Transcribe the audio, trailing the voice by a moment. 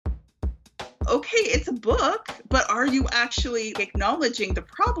okay, it's a book, but are you actually acknowledging the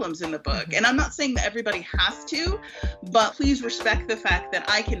problems in the book? And I'm not saying that everybody has to, but please respect the fact that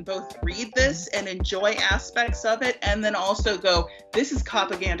I can both read this and enjoy aspects of it and then also go, this is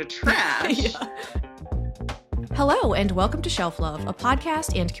propaganda trash. Hello, and welcome to Shelf Love, a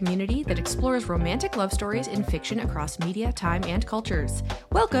podcast and community that explores romantic love stories in fiction across media, time, and cultures.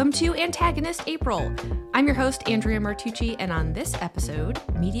 Welcome to Antagonist April. I'm your host, Andrea Martucci, and on this episode,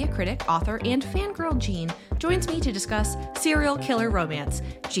 media critic, author, and fangirl Jean joins me to discuss serial killer romance.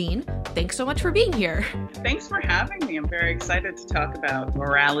 Jean, thanks so much for being here. Thanks for having me. I'm very excited to talk about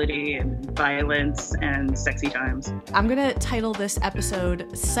morality and violence and sexy times. I'm going to title this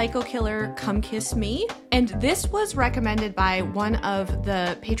episode Psycho Killer, Come Kiss Me. And this was recommended by one of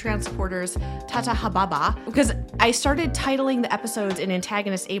the Patreon supporters, Tata Hababa, because I started titling the episodes in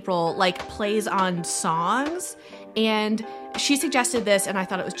Antagonist April like plays on songs, and she suggested this and I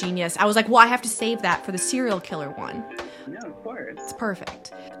thought it was genius. I was like, well, I have to save that for the serial killer one. No, of course. It's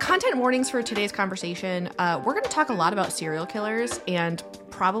perfect. Content warnings for today's conversation. We're going to talk a lot about serial killers and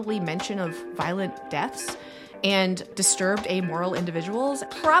probably mention of violent deaths and disturbed amoral individuals.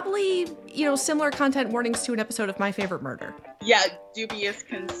 Probably, similar content warnings to an episode of My Favorite Murder. Yeah, dubious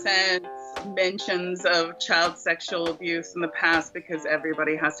consent, mentions of child sexual abuse in the past because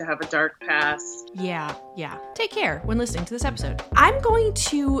everybody has to have a dark past. Yeah. Take care when listening to this episode. I'm going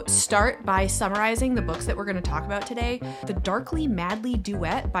to start by summarizing the books that we're going to talk about today. The Darkly Madly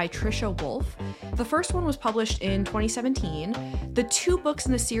Duet by Trisha Wolfe. The first one was published in 2017. The two books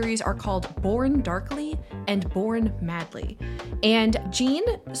in the series are called Born Darkly and Born Madly. And Jean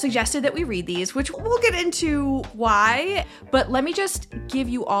suggested that we read these, which we'll get into why, but let me just give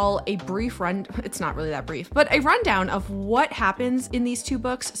you all a brief it's not really that brief, but a rundown of what happens in these two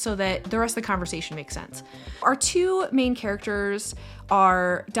books so that the rest of the conversation makes sense. Our two main characters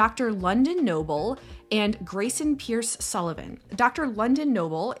are Dr. London Noble and Grayson Pierce Sullivan. Dr. London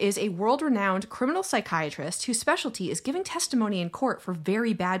Noble is a world-renowned criminal psychiatrist whose specialty is giving testimony in court for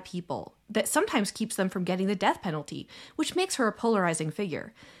very bad people that sometimes keeps them from getting the death penalty, which makes her a polarizing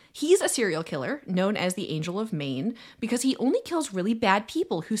figure. He's a serial killer, known as the Angel of Maine, because he only kills really bad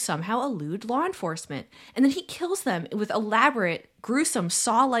people who somehow elude law enforcement, and then he kills them with elaborate, gruesome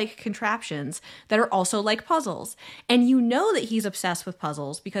saw-like contraptions that are also like puzzles. And you know that he's obsessed with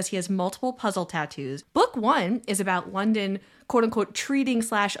puzzles because he has multiple puzzle tattoos. Book 1 is about London, quote-unquote,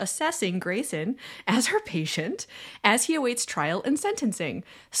 treating/assessing Grayson as her patient as he awaits trial and sentencing.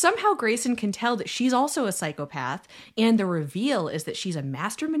 Somehow Grayson can tell that she's also a psychopath, and the reveal is that she's a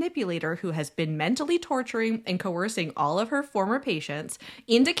master manipulator who has been mentally torturing and coercing all of her former patients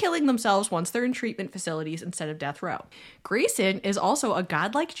into killing themselves once they're in treatment facilities instead of death row. Grayson is also a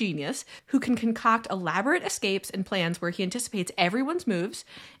godlike genius who can concoct elaborate escapes and plans where he anticipates everyone's moves,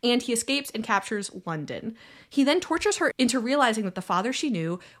 and he escapes and captures London. He then tortures her into realizing that the father she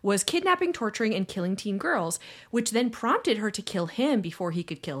knew was kidnapping, torturing, and killing teen girls, which then prompted her to kill him before he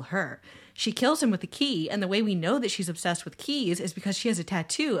could kill her. She kills him with a key, and the way we know that she's obsessed with keys is because she has a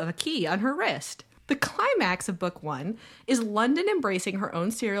tattoo of a key on her wrist. The climax of book 1 is London embracing her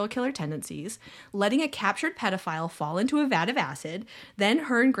own serial killer tendencies, letting a captured pedophile fall into a vat of acid, then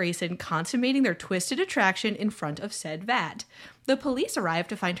her and Grayson consummating their twisted attraction in front of said vat. The police arrive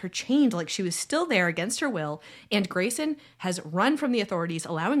to find her chained like she was still there against her will, and Grayson has run from the authorities,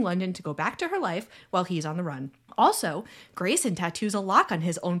 allowing London to go back to her life while he's on the run. Also, Grayson tattoos a lock on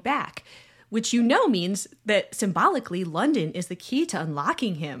his own back, which means that symbolically London is the key to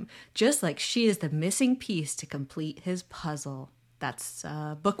unlocking him, just like she is the missing piece to complete his puzzle. That's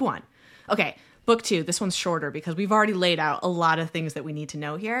book 1. Okay, book 2. This one's shorter because we've already laid out a lot of things that we need to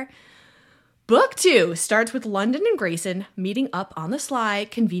know here. Book 2 starts with London and Grayson meeting up on the sly,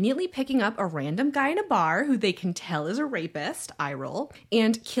 conveniently picking up a random guy in a bar who they can tell is a rapist, eye roll,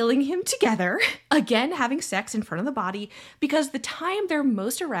 and killing him together, again having sex in front of the body, because the time they're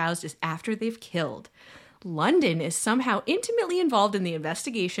most aroused is after they've killed. London is somehow intimately involved in the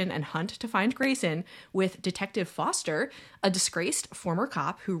investigation and hunt to find Grayson, with Detective Foster, a disgraced former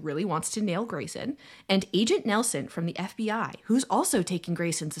cop who really wants to nail Grayson, and Agent Nelson from the FBI, who's also taking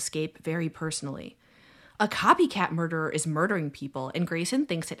Grayson's escape very personally. A copycat murderer is murdering people, and Grayson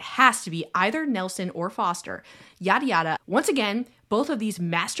thinks it has to be either Nelson or Foster. Yada yada. Once again, both of these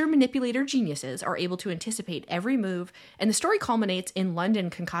master manipulator geniuses are able to anticipate every move, and the story culminates in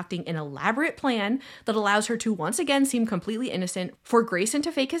London concocting an elaborate plan that allows her to once again seem completely innocent, for Grayson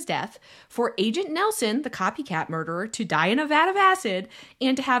to fake his death, for Agent Nelson, the copycat murderer, to die in a vat of acid,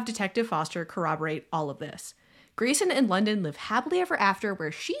 and to have Detective Foster corroborate all of this. Grayson and London live happily ever after,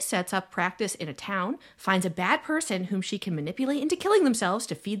 where she sets up practice in a town, finds a bad person whom she can manipulate into killing themselves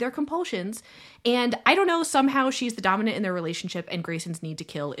to feed their compulsions, and I don't know, somehow she's the dominant in their relationship and Grayson's need to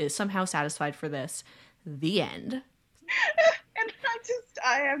kill is somehow satisfied for this. The end. And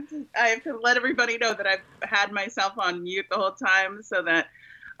I have to let everybody know that I've had myself on mute the whole time so that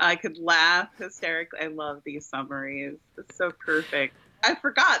I could laugh hysterically. I love these summaries. It's so perfect. I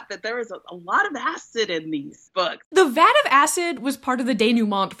forgot that there was a lot of acid in these books. The vat of acid was part of the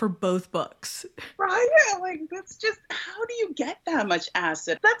denouement for both books. Right? Like, that's just, how do you get that much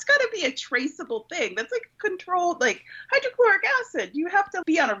acid? That's got to be a traceable thing. That's like controlled, like hydrochloric acid. You have to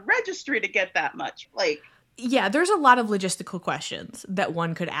be on a registry to get that much. Like, yeah, there's a lot of logistical questions that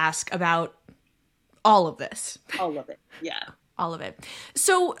one could ask about all of this. All of it, yeah. All of it.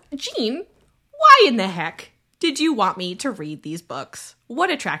 So, Jean, why in the heck did you want me to read these books?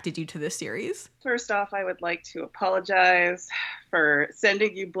 What attracted you to this series? First off, I would like to apologize for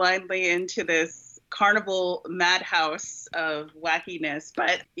sending you blindly into this carnival madhouse of wackiness.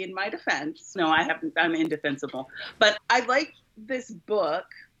 But in my defense, no, I'm indefensible. But I like this book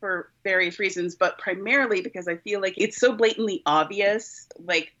for various reasons, but primarily because I feel like it's so blatantly obvious,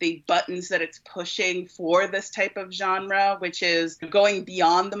 like the buttons that it's pushing for this type of genre, which is going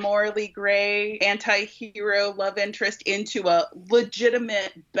beyond the morally gray anti-hero love interest into a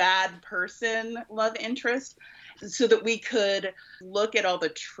legitimate bad person love interest, so that we could look at all the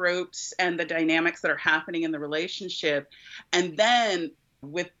tropes and the dynamics that are happening in the relationship, and then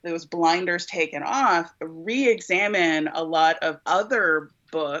with those blinders taken off, re-examine a lot of other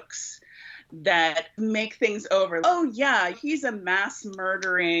books that make things over. Oh yeah, he's a mass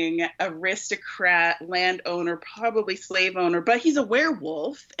murdering aristocrat, landowner, probably slave owner, but he's a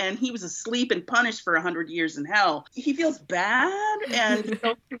werewolf and he was asleep and punished for 100 years in hell. He feels bad and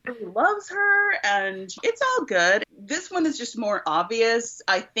he really loves her and it's all good. This one is just more obvious,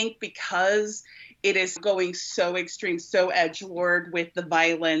 I think, because it is going so extreme, so edgelord with the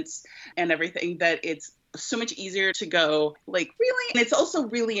violence and everything that it's so much easier to go, like, really? And it's also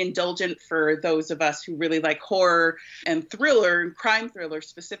really indulgent for those of us who really like horror and thriller, and crime thriller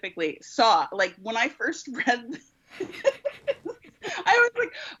specifically. Saw, like, when I first read I was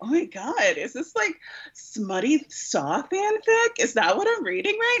like, oh my God, is this like smutty Saw fanfic? Is that what I'm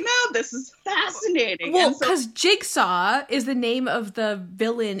reading right now? This is fascinating. Well, because Jigsaw is the name of the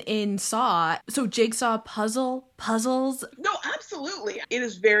villain in Saw. So Jigsaw puzzles. No, absolutely. It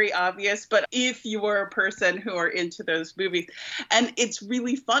is very obvious, but if you are a person who are into those movies, and it's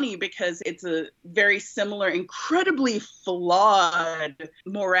really funny because it's a very similar, incredibly flawed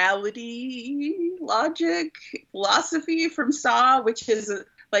morality, logic, philosophy from Saw, which is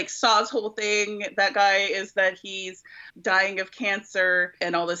like Saw's whole thing. That guy is that he's dying of cancer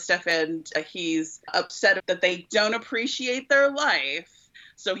and all this stuff, and he's upset that they don't appreciate their life.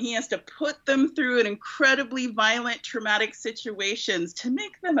 So he has to put them through an incredibly violent, traumatic situations to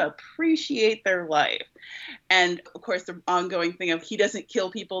make them appreciate their life. And of course, the ongoing thing of he doesn't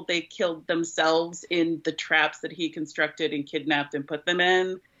kill people, they killed themselves in the traps that he constructed and kidnapped and put them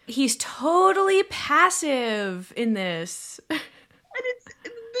in. He's totally passive in this. And it's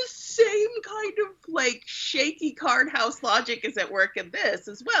the same kind of like shaky card house logic is at work in this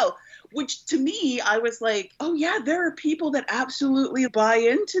as well, which to me, I was like, oh yeah, there are people that absolutely buy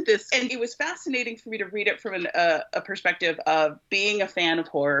into this. And it was fascinating for me to read it from a perspective of being a fan of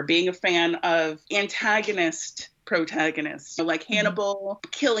horror, being a fan of antagonist protagonists, so like Hannibal,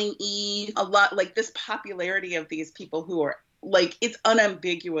 Killing Eve, a lot like this popularity of these people who are like, it's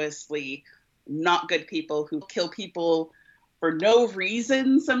unambiguously not good people who kill people for no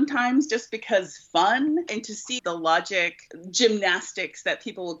reason, sometimes just because fun, and to see the logic gymnastics that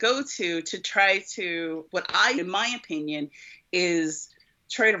people will go to try to, what I, in my opinion, is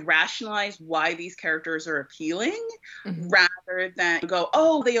try to rationalize why these characters are appealing, rather than go,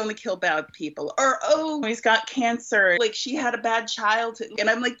 oh, they only kill bad people, or oh, he's got cancer, like she had a bad childhood.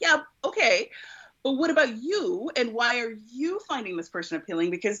 And I'm like, yeah, okay. But what about you? And why are you finding this person appealing?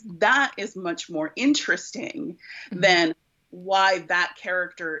 Because that is much more interesting than why that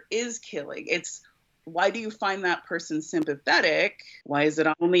character is killing. It's, why do you find that person sympathetic? Why is it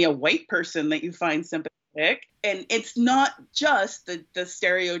only a white person that you find sympathetic? And it's not just the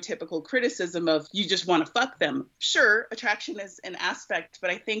stereotypical criticism of you just want to fuck them. Sure, attraction is an aspect, but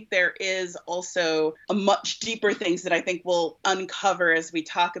I think there is also a much deeper things that I think we'll uncover as we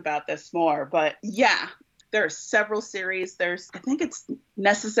talk about this more. But yeah, there are several series. I think it's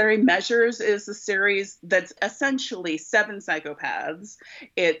Necessary Measures is a series that's essentially 7 psychopaths.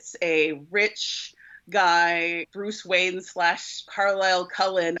 It's a rich guy, Bruce Wayne / Carlisle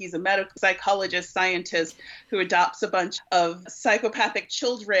Cullen. He's a medical psychologist scientist who adopts a bunch of psychopathic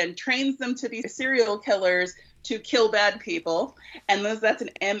children, trains them to be serial killers to kill bad people. And that's an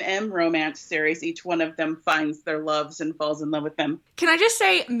MM romance series. Each one of them finds their loves and falls in love with them. Can I just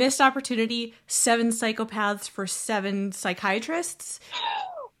say, missed opportunity, 7 psychopaths for 7 psychiatrists?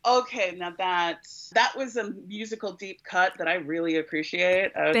 Okay, now that was a musical deep cut that I really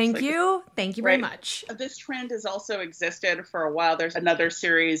appreciate. Thank you very much. This trend has also existed for a while. There's another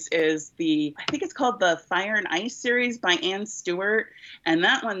series is I think it's called the Fire and Ice series by Anne Stewart. And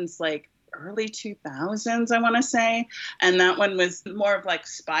that one's like early 2000s, I want to say. And that one was more of like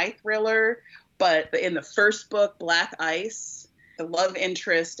spy thriller. But in the first book, Black Ice, the love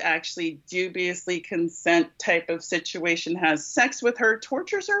interest actually dubiously consent type of situation has sex with her,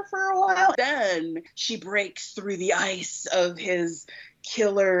 tortures her for a while. Then she breaks through the ice of his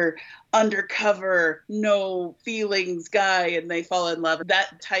killer, undercover, no feelings guy, and they fall in love.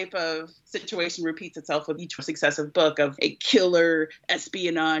 That type of situation repeats itself with each successive book of a killer,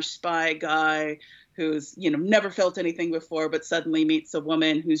 espionage, spy guy who's, never felt anything before, but suddenly meets a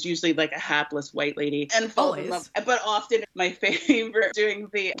woman who's usually like a hapless white lady and falls in love. But often my favorite doing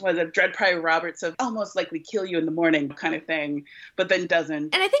was a Dread Pirate Roberts of almost likely kill you in the morning kind of thing, but then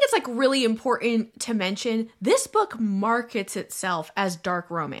doesn't. And I think it's like really important to mention this book markets itself as dark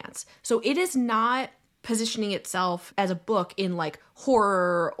romance. So it is not positioning itself as a book in like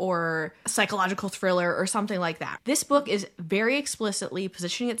horror or psychological thriller or something like that. This book is very explicitly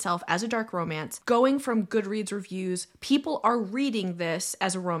positioning itself as a dark romance, going from Goodreads reviews. People are reading this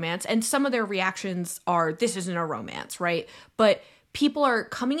as a romance, and some of their reactions are, this isn't a romance, right? But people are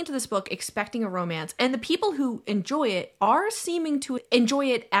coming into this book expecting a romance, and the people who enjoy it are seeming to enjoy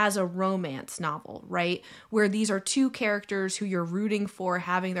it as a romance novel, right? Where these are 2 characters who you're rooting for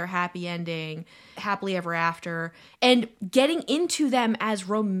having their happy ending, happily ever after, and getting into them as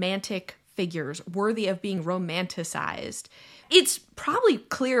romantic figures worthy of being romanticized. It's probably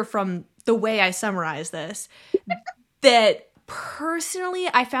clear from the way I summarize this that personally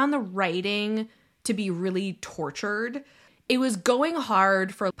I found the writing to be really tortured. It was going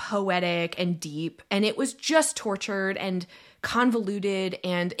hard for poetic and deep, and it was just tortured and convoluted,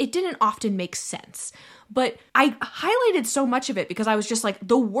 and it didn't often make sense. But I highlighted so much of it because I was just like,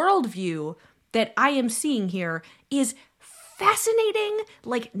 the worldview that I am seeing here is fascinating,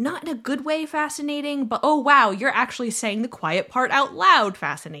 like not in a good way fascinating, but oh wow, you're actually saying the quiet part out loud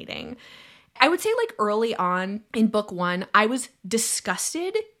fascinating. I would say like early on in book 1, I was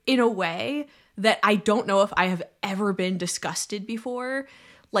disgusted in a way that I don't know if I have ever been disgusted before,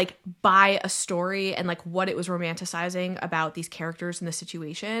 like by a story and like what it was romanticizing about these characters in the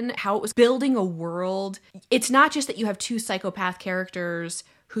situation, how it was building a world. It's not just that you have 2 psychopath characters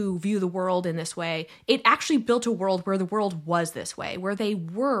who view the world in this way. It actually built a world where the world was this way, where they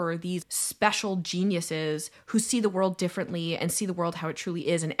were these special geniuses who see the world differently and see the world how it truly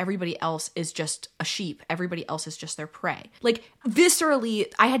is, and everybody else is just a sheep. Everybody else is just their prey. Like,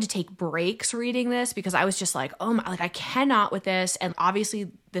 viscerally, I had to take breaks reading this because I was just like, oh my, like I cannot with this. And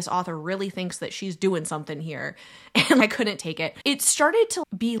obviously this author really thinks that she's doing something here, and I couldn't take it. It started to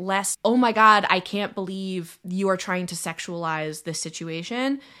be less, oh my God, I can't believe you are trying to sexualize this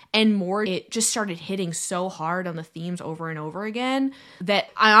situation, and more, it just started hitting so hard on the themes over and over again that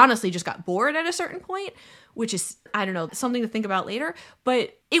I honestly just got bored at a certain point, which is, I don't know, something to think about later,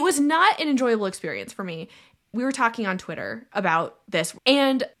 but it was not an enjoyable experience for me. We were talking on Twitter about this,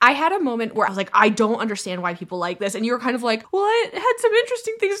 and I had a moment where I was like, I don't understand why people like this. And you were kind of like, well, it had some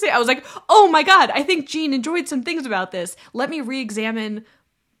interesting things to say. I was like, oh my God, I think Jean enjoyed some things about this. Let me re-examine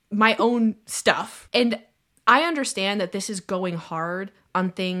my own stuff. And I understand that this is going hard on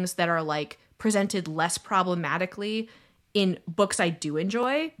things that are like presented less problematically in books I do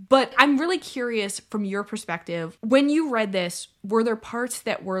enjoy. But I'm really curious from your perspective, when you read this, were there parts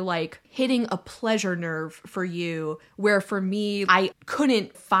that were like hitting a pleasure nerve for you, where for me, I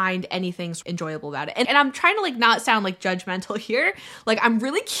couldn't find anything enjoyable about it? And I'm trying to like not sound like judgmental here. Like, I'm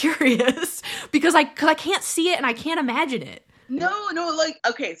really curious because I can't see it and I can't imagine it. No, like,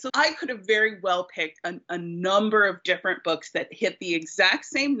 okay, so I could have very well picked a number of different books that hit the exact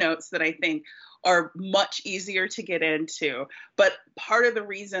same notes that I think are much easier to get into. But part of the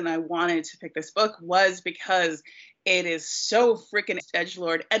reason I wanted to pick this book was because it is so freaking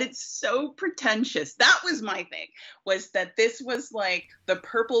edgelord and it's so pretentious. That was my thing, was that this was like the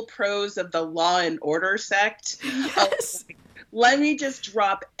purple prose of the Law and Order sect. Yes. let me just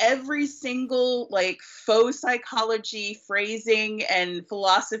drop every single like faux psychology phrasing and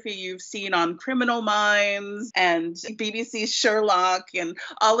philosophy you've seen on Criminal Minds and BBC's Sherlock and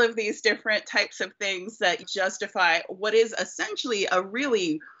all of these different types of things that justify what is essentially a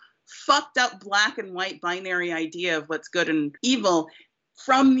really fucked up black and white binary idea of what's good and evil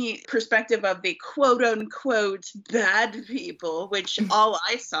from the perspective of the quote unquote bad people, which all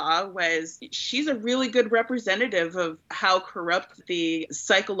I saw was she's a really good representative of how corrupt the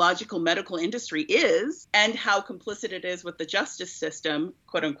psychological medical industry is and how complicit it is with the justice system,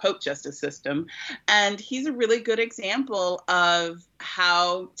 quote unquote justice system. And he's a really good example of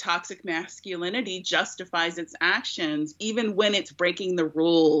how toxic masculinity justifies its actions, even when it's breaking the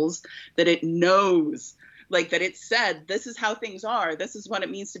rules that it knows. Like that it said, this is how things are. This is what it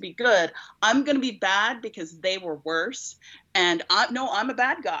means to be good. I'm going to be bad because they were worse. And I'm a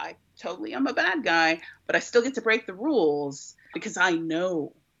bad guy. Totally, I'm a bad guy. But I still get to break the rules because I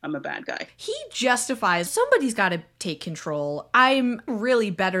know I'm a bad guy. He justifies somebody's got to take control. I'm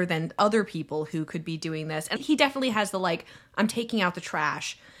really better than other people who could be doing this. And he definitely has the like, I'm taking out the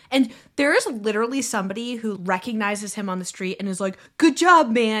trash. And there is literally somebody who recognizes him on the street and is like, good job,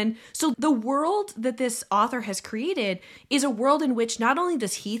 man. So the world that this author has created is a world in which not only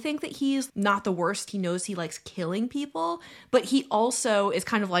does he think that he's not the worst, he knows he likes killing people, but he also is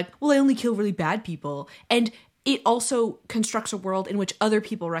kind of like, well, I only kill really bad people. And it also constructs a world in which other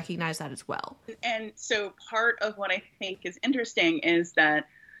people recognize that as well. And so part of what I think is interesting is that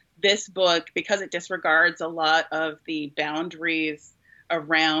this book, because it disregards a lot of the boundaries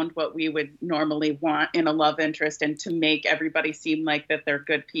around what we would normally want in a love interest and to make everybody seem like that they're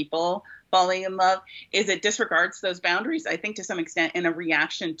good people falling in love, is it disregards those boundaries, I think, to some extent in a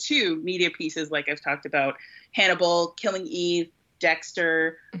reaction to media pieces like I've talked about, Hannibal, Killing Eve,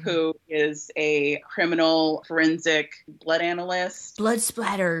 Dexter, who is a criminal forensic blood analyst. Blood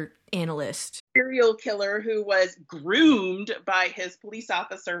splatter analyst. Serial killer who was groomed by his police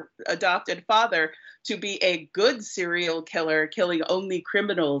officer adopted father to be a good serial killer, killing only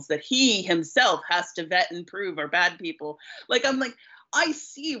criminals that he himself has to vet and prove are bad people. Like, I'm like, I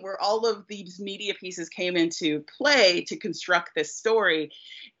see where all of these media pieces came into play to construct this story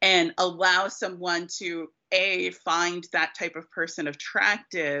and allow someone to find that type of person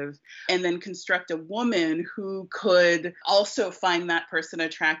attractive and then construct a woman who could also find that person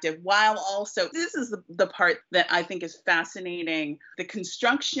attractive while also, this is the part that I think is fascinating, the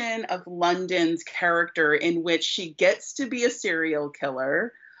construction of London's character in which she gets to be a serial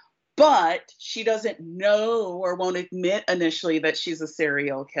killer, but she doesn't know or won't admit initially that she's a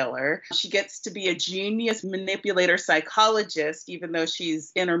serial killer. She gets to be a genius manipulator psychologist, even though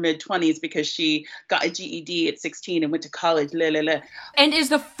she's in her mid-20s because she got a GED at 16 and went to college. And is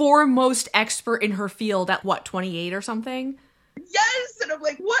the foremost expert in her field at, 28 or something? Yes! And I'm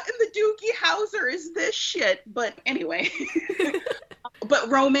like, what in the Doogie Howser is this shit? But anyway... But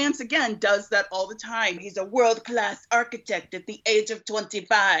romance, again, does that all the time. He's a world-class architect at the age of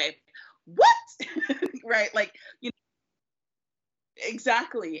 25. What? Right? Like,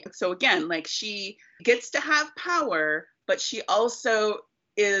 exactly. So again, like she gets to have power, but she also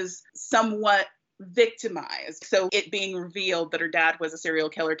is somewhat victimized. So it being revealed that her dad was a serial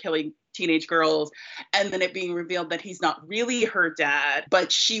killer killing teenage girls, and then it being revealed that he's not really her dad, but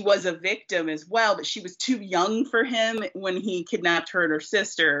she was a victim as well, but she was too young for him when he kidnapped her and her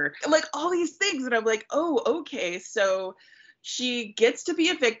sister. Like all these things that I'm like, oh, okay, so she gets to be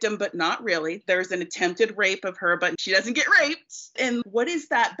a victim, but not really. There's an attempted rape of her, but she doesn't get raped. And what is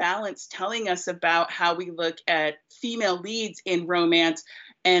that balance telling us about how we look at female leads in romance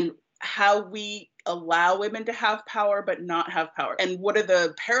and how we allow women to have power but not have power? And what are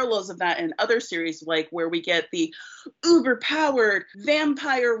the parallels of that in other series, like where we get the uber-powered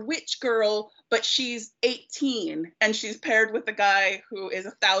vampire witch girl, but she's 18 and she's paired with a guy who is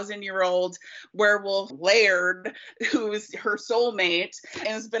 1,000-year-old werewolf Laird, who's her soulmate and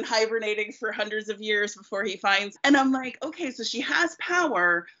has been hibernating for hundreds of years before he finds. And I'm like, okay, so she has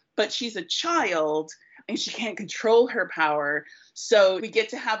power, but she's a child and she can't control her power. So we get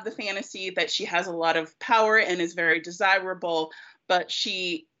to have the fantasy that she has a lot of power and is very desirable, but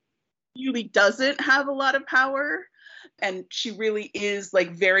she really doesn't have a lot of power. And she really is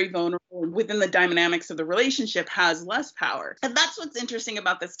like very vulnerable within the dynamics of the relationship, has less power. And that's what's interesting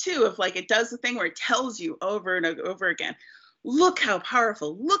about this too, of like, it does the thing where it tells you over and over again, look how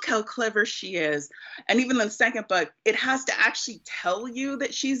powerful, look how clever she is. And even in the second book, it has to actually tell you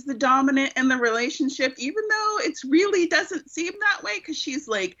that she's the dominant in the relationship, even though it really doesn't seem that way, because she's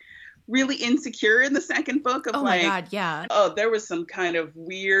like really insecure in the second book of oh my God, yeah. oh, there was some kind of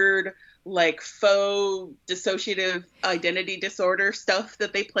weird like faux dissociative identity disorder stuff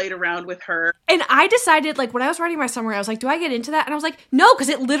that they played around with her. And I decided, like, when I was writing my summary, I was like, do I get into that? And I was like, no, because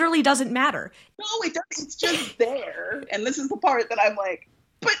it literally doesn't matter. No, it doesn't. It's just there. And this is the part that I'm like,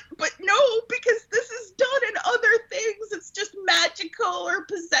 but no, because this is done in other things. It's just magical or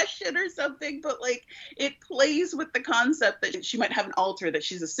possession or something. But like, it plays with the concept that she might have an alter, that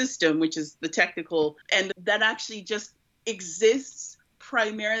she's a system, which is the technical, and that actually just exists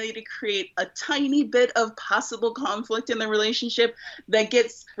primarily to create a tiny bit of possible conflict in the relationship that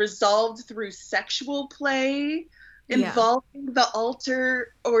gets resolved through sexual play involving the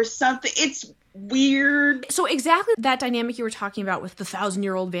alter or something. It's weird. So exactly that dynamic you were talking about with the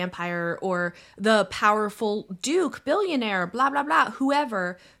 1,000-year-old vampire or the powerful duke, billionaire, blah, blah, blah,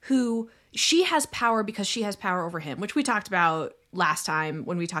 whoever, who she has power because she has power over him, which we talked about last time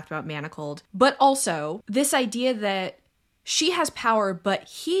when we talked about Manacled. But also this idea that she has power, but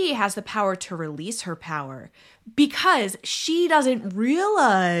he has the power to release her power because she doesn't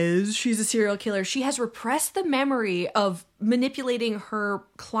realize she's a serial killer. She has repressed the memory of manipulating her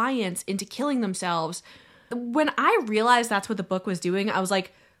clients into killing themselves. When I realized that's what the book was doing, I was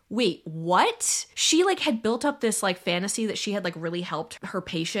like, wait, what? She like had built up this like fantasy that she had like really helped her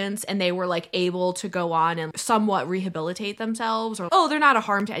patients and they were like able to go on and somewhat rehabilitate themselves, or, oh, they're not a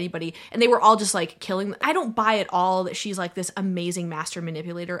harm to anybody. And they were all just like killing them. I don't buy at all that she's like this amazing master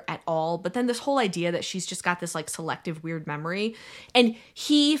manipulator at all. But then this whole idea that she's just got this like selective weird memory and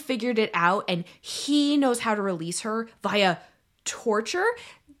he figured it out and he knows how to release her via torture.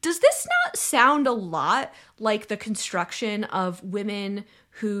 Does this not sound a lot like the construction of women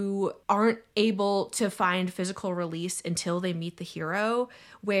who aren't able to find physical release until they meet the hero,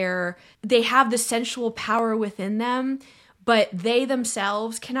 where they have the sensual power within them, but they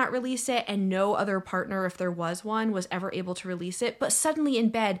themselves cannot release it, and no other partner, if there was one, was ever able to release it. But suddenly in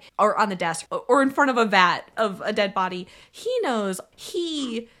bed or on the desk or in front of a vat of a dead body, he knows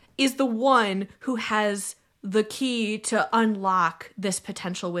he is the one who has the key to unlock this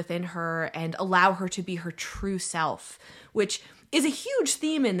potential within her and allow her to be her true self, which is a huge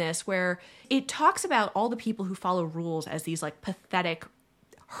theme in this, where it talks about all the people who follow rules as these like pathetic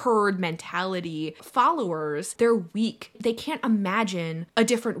herd mentality followers. They're weak. They can't imagine a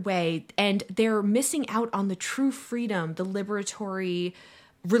different way, and they're missing out on the true freedom, the liberatory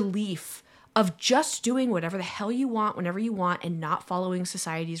relief of just doing whatever the hell you want, whenever you want, and not following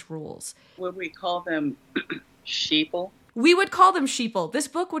society's rules. Would we call them sheeple? We would call them sheeple. This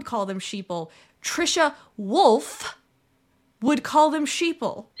book would call them sheeple. Trisha Wolfe would call them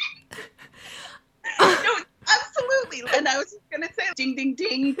sheeple. No, absolutely. And I was just going to say, ding, ding,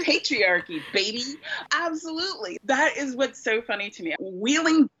 ding, patriarchy, baby. Absolutely. That is what's so funny to me.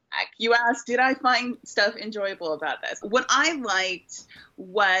 Wheeling back, you asked, did I find stuff enjoyable about this? What I liked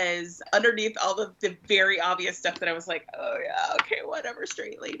was underneath all of the very obvious stuff that I was like, oh yeah, okay, whatever,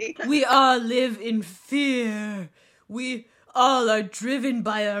 straight lady. We all live in fear. We all are driven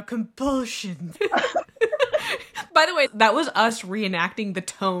by our compulsion. By the way, that was us reenacting the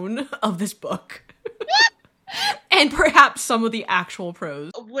tone of this book. And perhaps some of the actual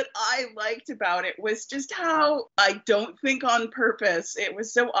prose. What I liked about it was just how, I don't think on purpose, it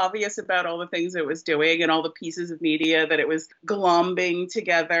was so obvious about all the things it was doing and all the pieces of media that it was glombing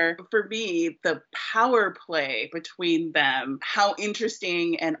together. For me, the power play between them, how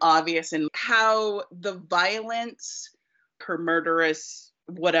interesting and obvious, and how the violence, her murderous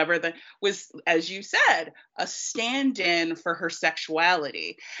whatever that was, as you said, a stand-in for her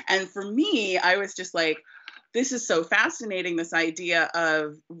sexuality. And for me, I was just like, this is so fascinating, this idea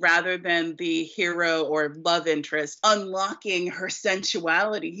of, rather than the hero or love interest unlocking her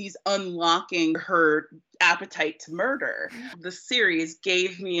sensuality, he's unlocking her appetite to murder. The series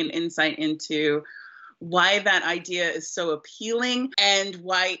gave me an insight into why that idea is so appealing and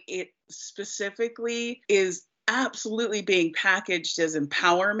why it specifically is absolutely being packaged as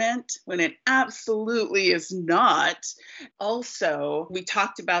empowerment when it absolutely is not. Also, we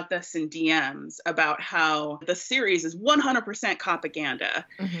talked about this in DMs about how the series is 100% propaganda,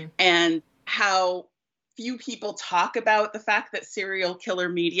 and how few people talk about the fact that serial killer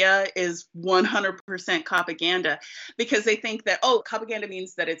media is 100% propaganda, because they think that, oh, propaganda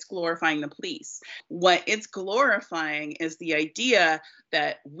means that it's glorifying the police. What it's glorifying is the idea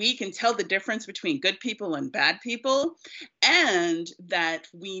that we can tell the difference between good people and bad people, and that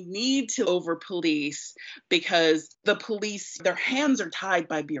we need to over-police because the police, their hands are tied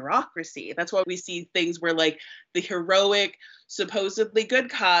by bureaucracy. That's why we see things where, like, the heroic, supposedly good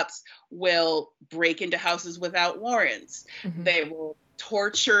cops will break into houses without warrants. They will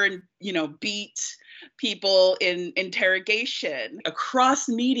torture and, beat people in interrogation. Across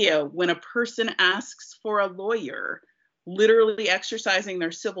media, when a person asks for a lawyer, literally exercising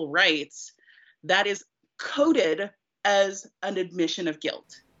their civil rights, that is coded as an admission of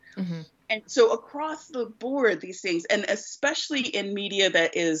guilt. Mm-hmm. And so across the board, these things, and especially in media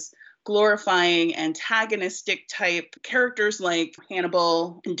that is glorifying antagonistic type characters like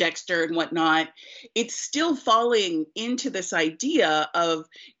Hannibal and Dexter and whatnot, it's still falling into this idea of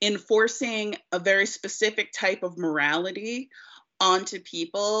enforcing a very specific type of morality onto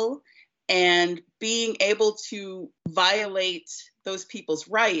people and being able to violate those people's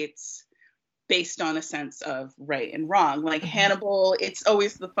rights based on a sense of right and wrong. Like Hannibal, it's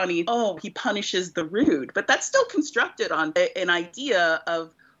always the funny, he punishes the rude, but that's still constructed on an idea of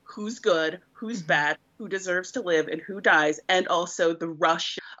who's good, who's bad, who deserves to live, and who dies, and also the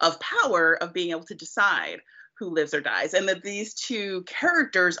rush of power of being able to decide who lives or dies. And that these two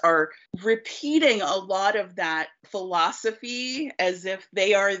characters are repeating a lot of that philosophy as if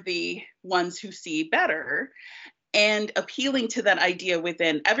they are the ones who see better, and appealing to that idea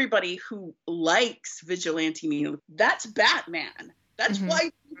within everybody who likes vigilante media. That's Batman. That's why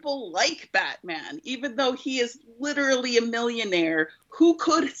people like Batman, even though he is literally a millionaire who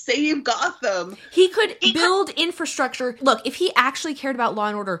could save Gotham. He could build infrastructure. Look, if he actually cared about law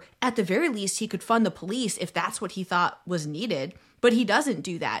and order, at the very least, he could fund the police if that's what he thought was needed. But he doesn't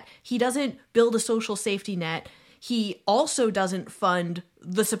do that. He doesn't build a social safety net. He also doesn't fund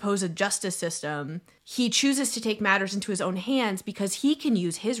the supposed justice system. He chooses to take matters into his own hands because he can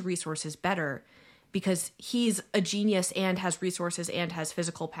use his resources better, because he's a genius and has resources and has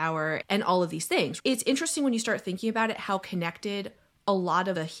physical power and all of these things. It's interesting when you start thinking about it, how connected a lot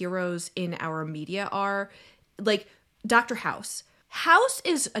of the heroes in our media are. Like Dr. House. House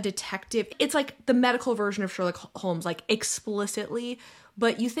is a detective. It's like the medical version of Sherlock Holmes, like explicitly.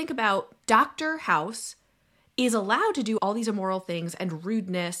 But you think about Dr. House is allowed to do all these immoral things and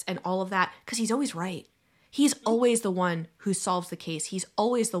rudeness and all of that because he's always right. He's always the one who solves the case. He's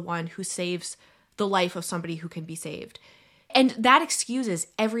always the one who saves the life of somebody who can be saved. And that excuses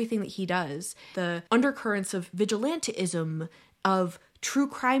everything that he does. The undercurrents of vigilantism, of true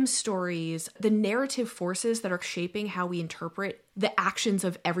crime stories, the narrative forces that are shaping how we interpret the actions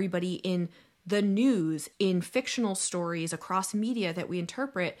of everybody in the news, in fictional stories, across media that we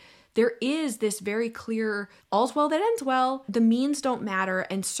interpret. There is this very clear, all's well that ends well, the means don't matter,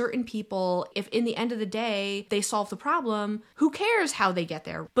 and certain people, if in the end of the day they solve the problem, who cares how they get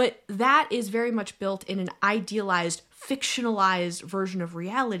there? But that is very much built in an idealized, fictionalized version of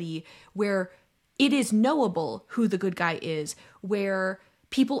reality where it is knowable who the good guy is, where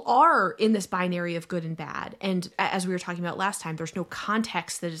people are in this binary of good and bad. And as we were talking about last time, there's no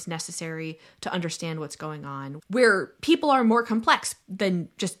context that is necessary to understand what's going on, where people are more complex than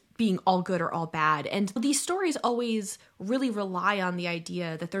just being all good or all bad. And these stories always really rely on the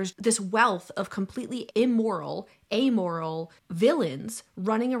idea that there's this wealth of completely immoral, amoral villains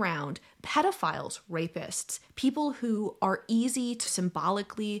running around, pedophiles, rapists, people who are easy to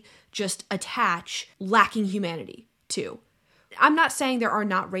symbolically just attach lacking humanity to. I'm not saying there are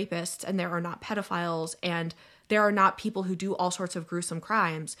not rapists and there are not pedophiles and there are not people who do all sorts of gruesome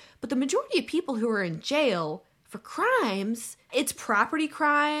crimes, but the majority of people who are in jail for crimes, it's property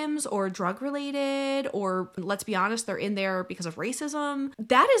crimes or drug related, or let's be honest, they're in there because of racism.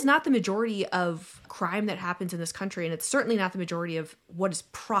 That is not the majority of crime that happens in this country. And it's certainly not the majority of what is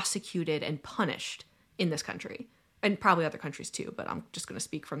prosecuted and punished in this country, and probably other countries too. But I'm just going to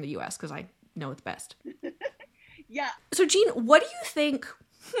speak from the US because I know it's best. Yeah. So Jean, what do you think,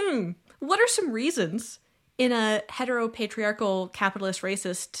 what are some reasons in a heteropatriarchal, capitalist,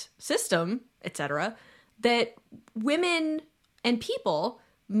 racist system, etc., that women and people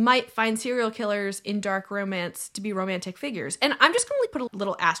might find serial killers in dark romance to be romantic figures? And I'm just going to put a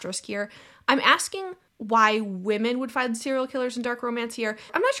little asterisk here. I'm asking why women would find serial killers in dark romance here.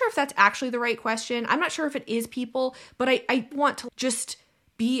 I'm not sure if that's actually the right question. I'm not sure if it is people, but I want to just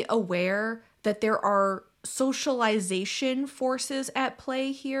be aware that there are socialization forces at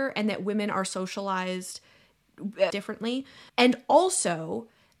play here and that women are socialized differently. And also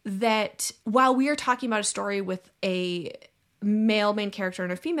that while we are talking about a story with a male main character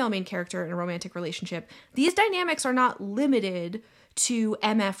and a female main character in a romantic relationship, these dynamics are not limited to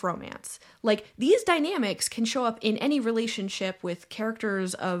MF romance. Like, these dynamics can show up in any relationship with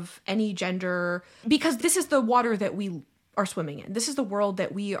characters of any gender, because this is the water that we are swimming in. This is the world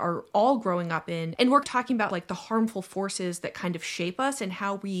that we are all growing up in. And we're talking about like the harmful forces that kind of shape us and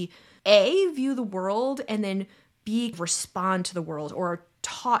how we A, view the world, and then B, respond to the world or are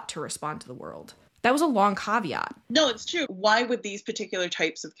taught to respond to the world. That was a long caveat. No, it's true. Why would these particular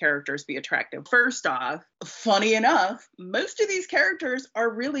types of characters be attractive? First off, funny enough, most of these characters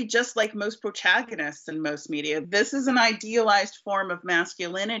are really just like most protagonists in most media. This is an idealized form of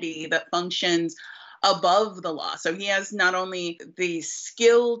masculinity that functions above the law. So he has not only the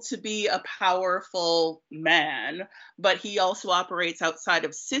skill to be a powerful man, but he also operates outside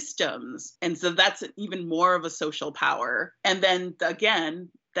of systems. And so that's even more of a social power. And then again,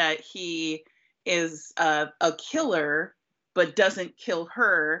 that he is a killer but doesn't kill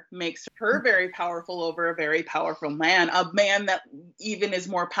her makes her very powerful over a very powerful man, a man that even is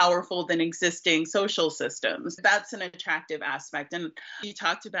more powerful than existing social systems. That's an attractive aspect. And you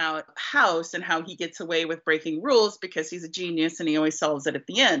talked about House and how he gets away with breaking rules because he's a genius and he always solves it at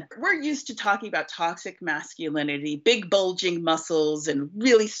the end. We're used to talking about toxic masculinity, big bulging muscles and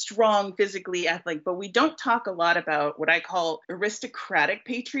really strong physically athletic, but we don't talk a lot about what I call aristocratic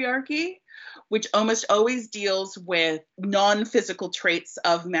patriarchy, which almost always deals with non-physical traits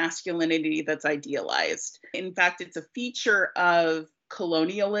of masculinity that's idealized. In fact, it's a feature of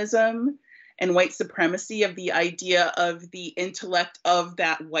colonialism and white supremacy, of the idea of the intellect of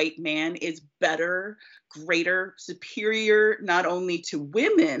that white man is better, greater, superior, not only to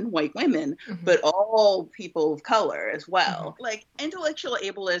women, white women, but all people of color as well. Like, intellectual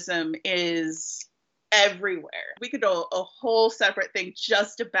ableism is everywhere. We could do a whole separate thing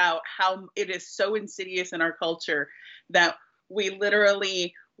just about how it is so insidious in our culture that we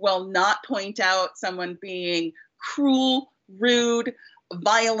literally will not point out someone being cruel, rude,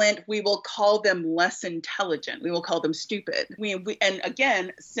 violent. We will call them less intelligent. We will call them stupid. And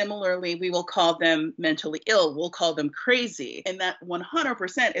again, similarly, we will call them mentally ill. We'll call them crazy. And that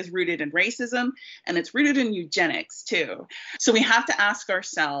 100% is rooted in racism, and it's rooted in eugenics too. So we have to ask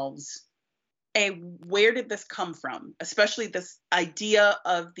ourselves, where did this come from? Especially this idea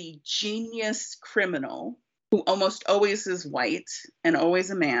of the genius criminal who almost always is white and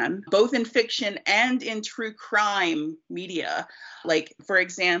always a man, both in fiction and in true crime media. Like, for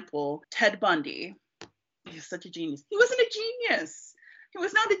example, Ted Bundy. He's such a genius. He wasn't a genius. He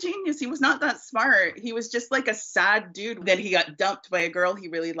was not a genius. He was not that smart. He was just like a sad dude. Then he got dumped by a girl he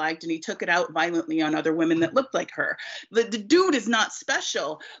really liked, and he took it out violently on other women that looked like her. The dude is not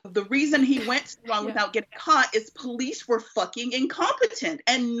special. The reason he went so long without getting caught is police were fucking incompetent.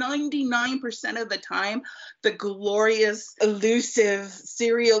 And 99% of the time, the glorious, elusive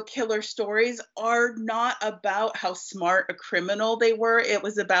serial killer stories are not about how smart a criminal they were. It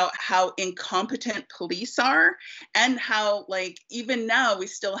was about how incompetent police are, and how, like, even now, we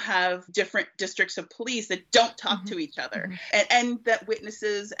still have different districts of police that don't talk to each other, and that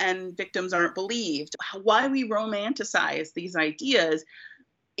witnesses and victims aren't believed. Why we romanticize these ideas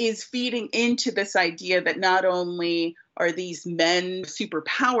is feeding into this idea that not only are these men super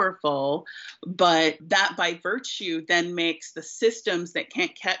powerful, but that by virtue then makes the systems that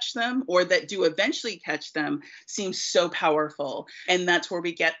can't catch them, or that do eventually catch them, seem so powerful. And that's where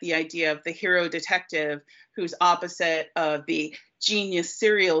we get the idea of the hero detective who's opposite of the genius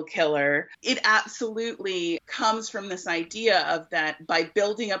serial killer. It absolutely comes from this idea of that by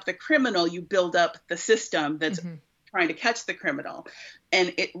building up the criminal, you build up the system that's trying to catch the criminal.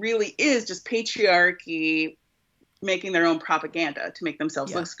 And it really is just patriarchy making their own propaganda to make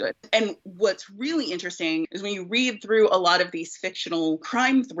themselves look good. And what's really interesting is when you read through a lot of these fictional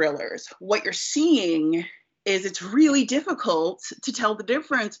crime thrillers, what you're seeing is it's really difficult to tell the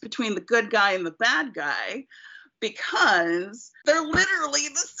difference between the good guy and the bad guy, because they're literally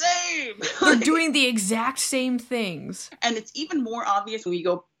the same. They're doing the exact same things. And it's even more obvious when you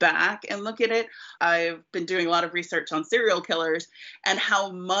go back and look at it. I've been doing a lot of research on serial killers and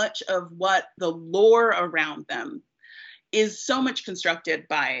how much of what the lore around them is so much constructed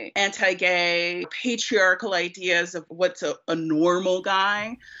by anti-gay, patriarchal ideas of what's a normal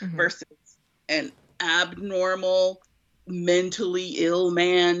guy versus an abnormal, mentally ill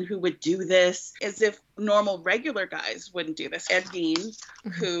man who would do this, as if normal regular guys wouldn't do this. Ed Gein,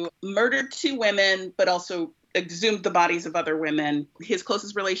 who murdered 2 women, but also exhumed the bodies of other women. His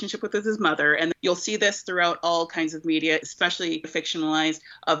closest relationship with is his mother. And you'll see this throughout all kinds of media, especially fictionalized,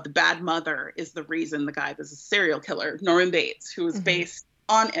 of the bad mother is the reason the guy was a serial killer. Norman Bates, who was based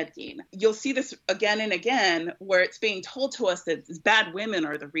on Ed Gein. You'll see this again and again, where it's being told to us that bad women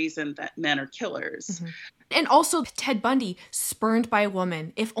are the reason that men are killers. And also Ted Bundy, spurned by a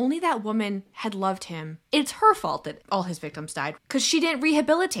woman. If only that woman had loved him. It's her fault that all his victims died, because she didn't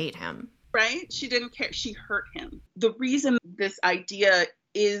rehabilitate him. Right? She didn't care. She hurt him. The reason this idea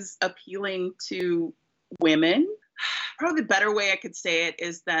is appealing to women, probably the better way I could say it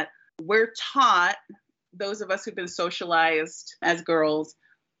is that we're taught, those of us who've been socialized as girls,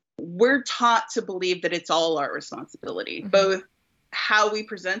 we're taught to believe that it's all our responsibility, both how we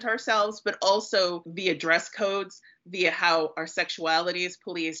present ourselves, but also via dress codes, via how our sexuality is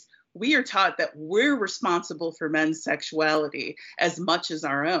policed. We are taught that we're responsible for men's sexuality as much as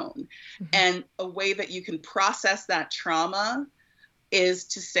our own. And a way that you can process that trauma is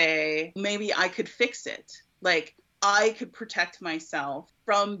to say, maybe I could fix it. Like, I could protect myself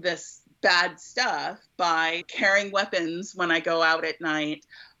from this bad stuff by carrying weapons when I go out at night,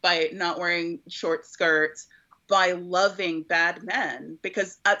 by not wearing short skirts, by loving bad men,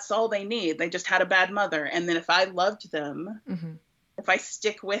 because that's all they need. They just had a bad mother. And then if I loved them, if I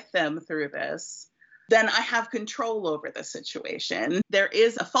stick with them through this, then I have control over the situation. There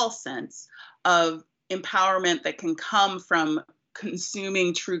is a false sense of empowerment that can come from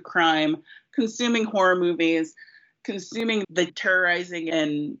consuming true crime, consuming horror movies, consuming the terrorizing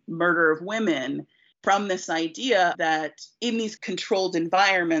and murder of women, from this idea that in these controlled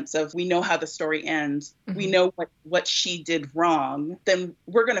environments of we know how the story ends, we know what she did wrong, then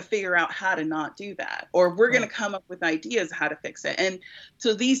we're going to figure out how to not do that, or we're going to come up with ideas how to fix it. And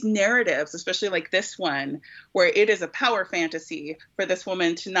so these narratives, especially like this one, where it is a power fantasy for this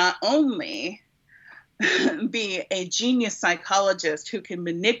woman to not only be a genius psychologist who can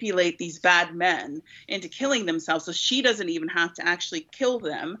manipulate these bad men into killing themselves, so she doesn't even have to actually kill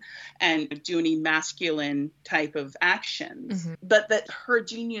them and do any masculine type of actions, but that her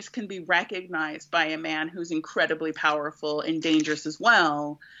genius can be recognized by a man who's incredibly powerful and dangerous as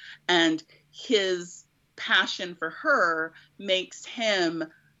well, and his passion for her makes him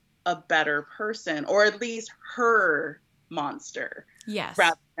a better person, or at least her monster. Yes.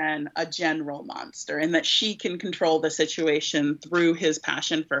 Rather than a general monster, and that she can control the situation through his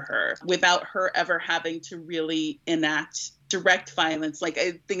passion for her without her ever having to really enact direct violence. Like,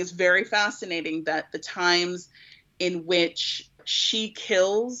 I think it's very fascinating that the times in which she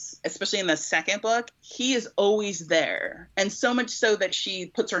kills, especially in the second book, he is always there. And so much so that she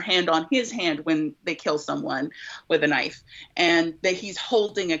puts her hand on his hand when they kill someone with a knife, and that he's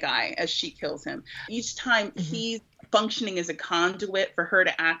holding a guy as she kills him. Each time he's functioning as a conduit for her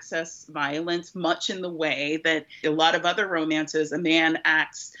to access violence, much in the way that a lot of other romances, a man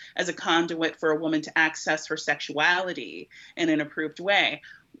acts as a conduit for a woman to access her sexuality in an approved way.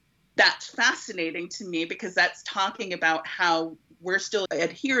 That's fascinating to me, because that's talking about how we're still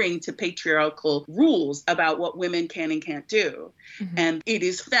adhering to patriarchal rules about what women can and can't do. And it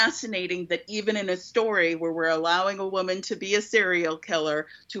is fascinating that even in a story where we're allowing a woman to be a serial killer,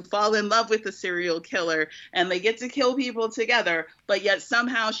 to fall in love with a serial killer, and they get to kill people together, but yet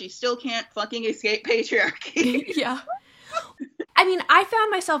somehow she still can't fucking escape patriarchy. Yeah. I mean, I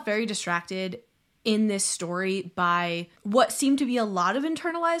found myself very distracted in this story by what seemed to be a lot of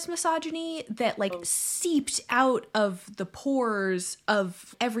internalized misogyny that seeped out of the pores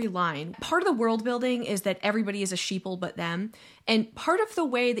of every line. Part of the world building is that everybody is a sheeple but them. And part of the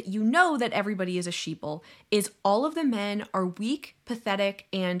way that you know that everybody is a sheeple is all of the men are weak, pathetic,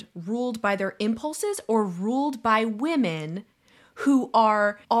 and ruled by their impulses or ruled by women who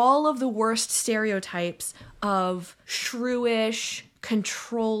are all of the worst stereotypes of shrewish,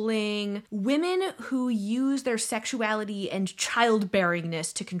 controlling women who use their sexuality and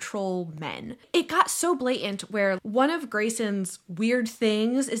childbearingness to control men. It got so blatant where one of Grayson's weird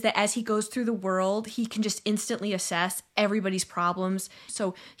things is that as he goes through the world, he can just instantly assess everybody's problems.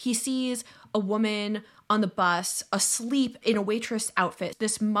 So he sees a woman on the bus asleep in a waitress outfit,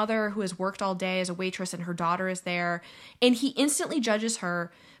 this mother who has worked all day as a waitress and her daughter is there, and he instantly judges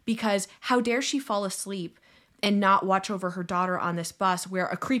her because how dare she fall asleep and not watch over her daughter on this bus where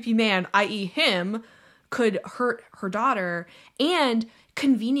a creepy man, i.e. him, could hurt her daughter. And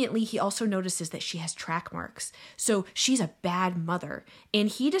conveniently, he also notices that she has track marks. So she's a bad mother. And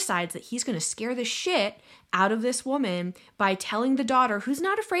he decides that he's going to scare the shit out of this woman by telling the daughter, who's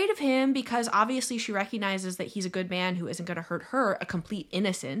not afraid of him because obviously she recognizes that he's a good man who isn't going to hurt her, a complete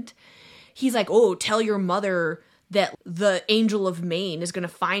innocent. He's like, oh, tell your mother that the Angel of Maine is going to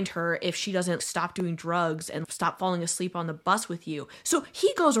find her if she doesn't stop doing drugs and stop falling asleep on the bus with you. So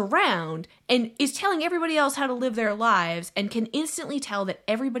he goes around and is telling everybody else how to live their lives and can instantly tell that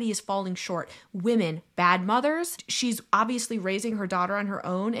everybody is falling short. Women, bad mothers. She's obviously raising her daughter on her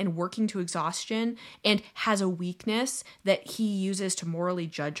own and working to exhaustion and has a weakness that he uses to morally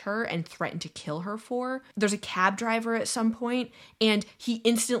judge her and threaten to kill her for. There's a cab driver at some point and he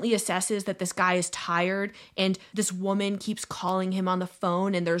instantly assesses that this guy is tired and this woman keeps calling him on the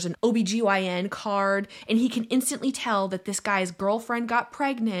phone and there's an OBGYN card and he can instantly tell that this guy's girlfriend got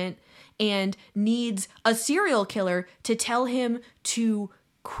pregnant and needs a serial killer to tell him to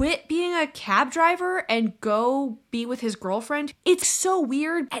quit being a cab driver and go be with his girlfriend. It's so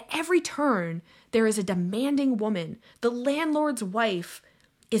weird. At every turn, there is a demanding woman. The landlord's wife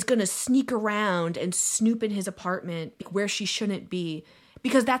is going to sneak around and snoop in his apartment where she shouldn't be,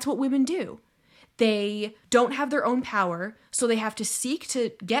 because that's what women do. They don't have their own power, so they have to seek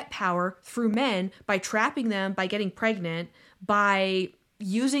to get power through men by trapping them, by getting pregnant, by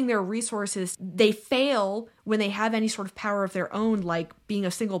using their resources. They fail when they have any sort of power of their own, like being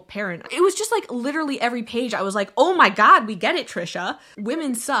a single parent. It was just like literally every page I was like, oh my God, we get it, Trisha.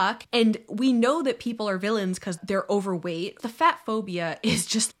 Women suck. And we know that people are villains because they're overweight. The fat phobia is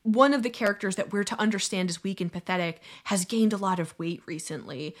just one of the characters that we're to understand as weak and pathetic has gained a lot of weight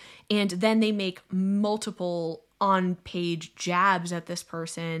recently. And then they make multiple on-page jabs at this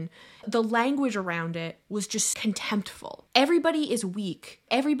person. The language around it was just contemptful. Everybody is weak.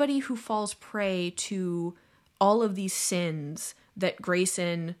 Everybody who falls prey to all of these sins that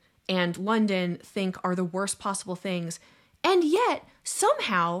Grayson and London think are the worst possible things. And yet,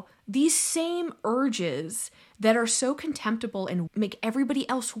 somehow, these same urges that are so contemptible and make everybody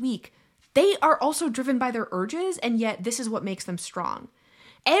else weak, they are also driven by their urges, and yet this is what makes them strong.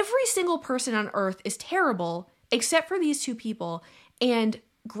 Every single person on Earth is terrible except for these two people, and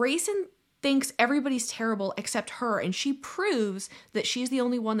Grayson thinks everybody's terrible except her, and she proves that she's the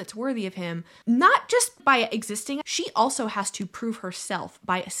only one that's worthy of him, not just by existing. She also has to prove herself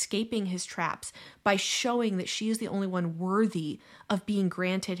by escaping his traps, by showing that she is the only one worthy of being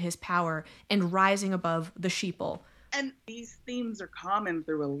granted his power and rising above the sheeple. And these themes are common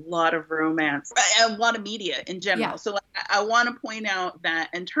through a lot of romance, a lot of media in general. Yeah. So I want to point out that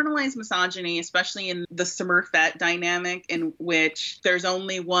internalized misogyny, especially in the Smurfette dynamic, in which there's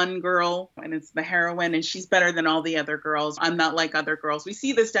only one girl and it's the heroine and she's better than all the other girls. I'm not like other girls. We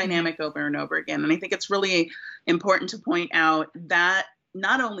see this dynamic over and over again. And I think it's really important to point out that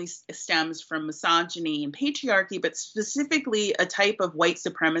not only stems from misogyny and patriarchy, but specifically a type of white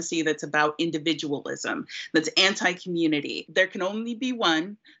supremacy that's about individualism, that's anti-community. There can only be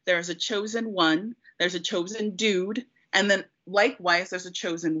one. There's a chosen one. There's a chosen dude. And then likewise, there's a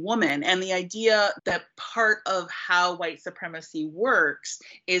chosen woman. And the idea that part of how white supremacy works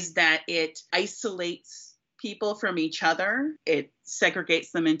is that it isolates people from each other. It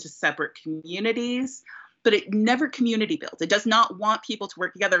segregates them into separate communities. But it never community builds. It does not want people to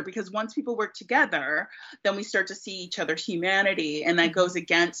work together, because once people work together, then we start to see each other's humanity. And that goes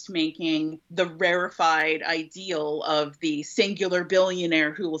against making the rarefied ideal of the singular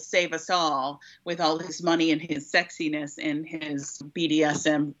billionaire who will save us all with all his money and his sexiness and his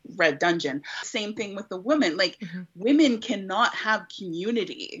BDSM red dungeon. Same thing with the woman. Like, women cannot have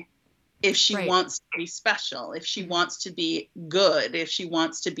community if she wants to be special, if she wants to be good, if she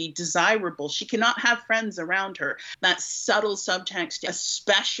wants to be desirable. She cannot have friends around her. That subtle subtext,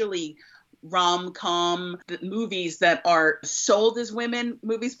 especially rom-com movies that are sold as women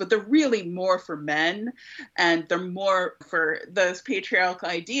movies, but they're really more for men, and they're more for those patriarchal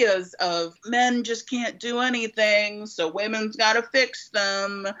ideas of men just can't do anything, so women's got to fix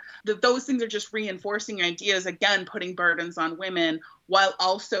them. Those things are just reinforcing ideas, again, putting burdens on women, while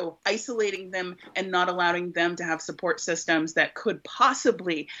also isolating them and not allowing them to have support systems that could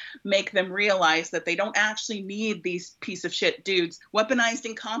possibly make them realize that they don't actually need these piece of shit dudes. Weaponized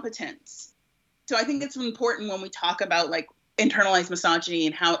incompetence. So I think it's important when we talk about like internalized misogyny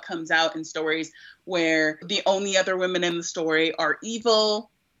and how it comes out in stories where the only other women in the story are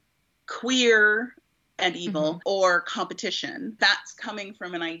evil, queer, and evil, or competition. That's coming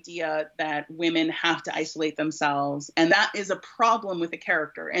from an idea that women have to isolate themselves. And that is a problem with a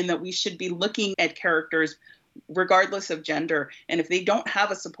character, and that we should be looking at characters regardless of gender. And if they don't have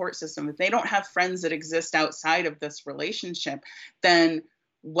a support system, if they don't have friends that exist outside of this relationship, then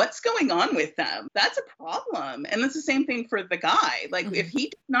what's going on with them? That's a problem. And it's the same thing for the guy. Like, if he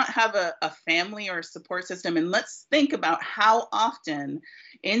does not have a family or a support system, and let's think about how often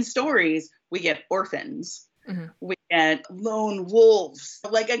in stories we get orphans, we get lone wolves.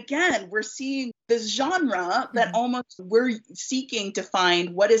 Like, again, we're seeing this genre that almost we're seeking to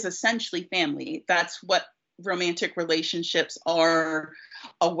find what is essentially family. That's what romantic relationships are,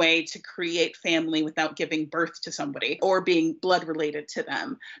 a way to create family without giving birth to somebody or being blood related to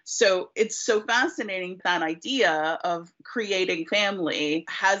them. So it's so fascinating. That idea of creating family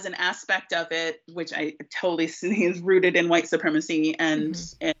has an aspect of it, which I totally see is rooted in white supremacy and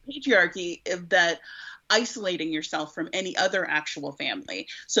patriarchy, that isolating yourself from any other actual family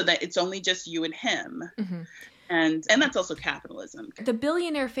so that it's only just you and him. And that's also capitalism. The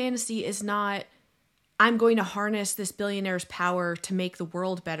billionaire fantasy is not, I'm going to harness this billionaire's power to make the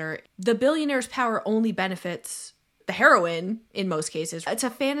world better. The billionaire's power only benefits the heroine in most cases. It's a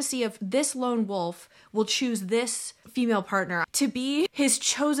fantasy of this lone wolf will choose this female partner to be his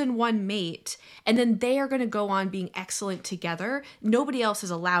chosen one mate, and then they are going to go on being excellent together. Nobody else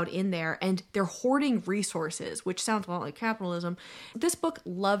is allowed in there, and they're hoarding resources, which sounds a lot like capitalism. This book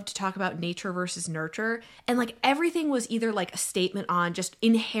loved to talk about nature versus nurture, and like everything was either like a statement on just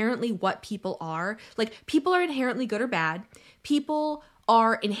inherently what people are. Like people are inherently good or bad. People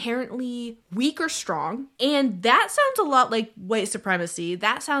are inherently weak or strong. And that sounds a lot like white supremacy.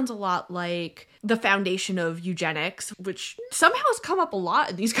 That sounds a lot like the foundation of eugenics, which somehow has come up a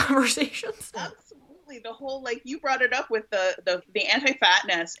lot in these conversations. Absolutely. The whole, like, you brought it up with the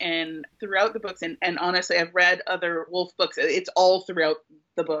anti-fatness and throughout the books. And honestly, I've read other wolf books. It's all throughout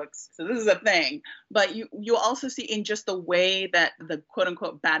the books. So this is a thing. But you also see in just the way that the quote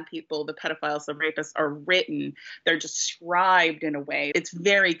unquote bad people, the pedophiles, the rapists are written, they're described in a way. It's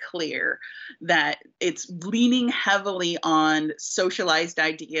very clear that it's leaning heavily on socialized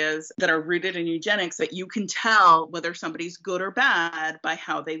ideas that are rooted in eugenics, that you can tell whether somebody's good or bad by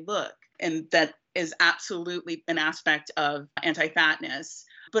how they look. And that is absolutely an aspect of anti-fatness.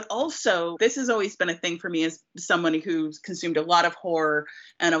 But also, this has always been a thing for me as someone who's consumed a lot of horror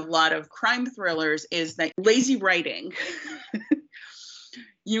and a lot of crime thrillers, is that lazy writing.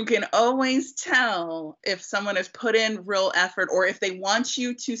 You can always tell if someone has put in real effort, or if they want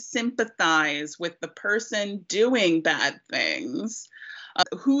you to sympathize with the person doing bad things,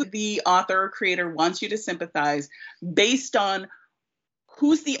 who the author or creator wants you to sympathize based on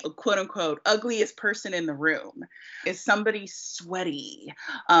who's the quote unquote ugliest person in the room. Is somebody sweaty,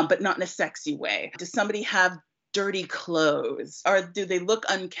 but not in a sexy way? Does somebody have dirty clothes? Or do they look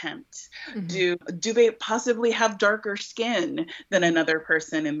unkempt? Mm-hmm. Do they possibly have darker skin than another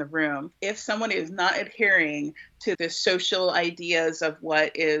person in the room? If someone is not adhering to the social ideas of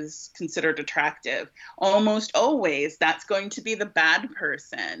what is considered attractive, almost always that's going to be the bad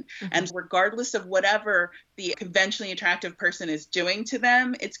person. Mm-hmm. And regardless of whatever the conventionally attractive person is doing to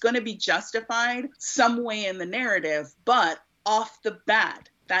them, it's going to be justified some way in the narrative. But off the bat,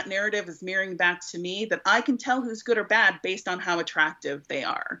 that narrative is mirroring back to me that I can tell who's good or bad based on how attractive they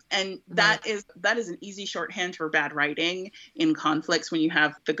are. And that is an easy shorthand for bad writing in conflicts, when you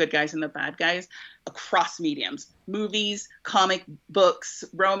have the good guys and the bad guys across mediums, movies, comic books,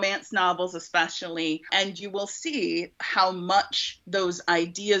 romance novels especially. And you will see how much those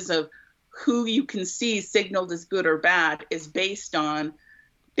ideas of who you can see signaled as good or bad is based on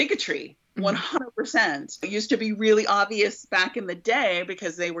bigotry. 100%. It used to be really obvious back in the day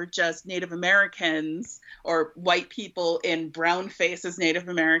because they were just Native Americans or white people in brown face as Native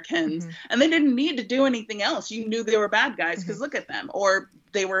Americans. Mm-hmm. And they didn't need to do anything else. You knew they were bad guys because look at them. Or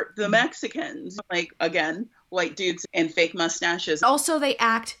they were the Mexicans, like, again, white dudes and fake mustaches. Also, they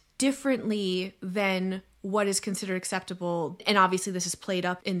act differently than what is considered acceptable. And obviously this is played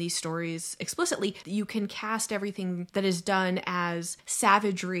up in these stories explicitly. You can cast everything that is done as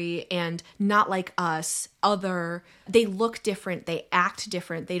savagery and not like us, other. They look different. They act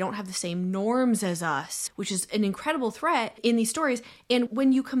different. They don't have the same norms as us, which is an incredible threat in these stories. And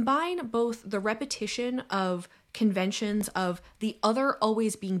when you combine both the repetition of conventions of the other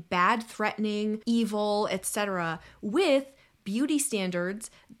always being bad, threatening, evil, etc., with beauty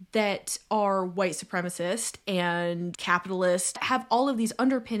standards that are white supremacist and capitalist, have all of these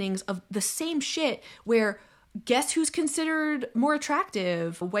underpinnings of the same shit, where guess who's considered more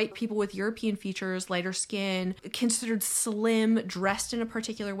attractive? White people with European features, lighter skin, considered slim, dressed in a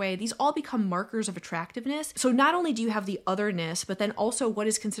particular way. These all become markers of attractiveness. So not only do you have the otherness, but then also what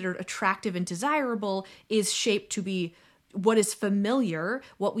is considered attractive and desirable is shaped to be what is familiar,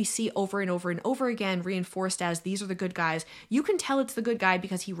 what we see over and over and over again, reinforced as these are the good guys. You can tell it's the good guy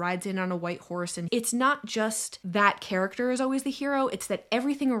because he rides in on a white horse. And it's not just that character is always the hero, it's that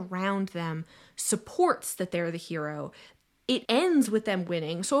everything around them supports that they're the hero. It ends with them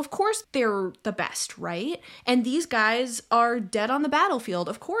winning. So of course they're the best, right? And these guys are dead on the battlefield.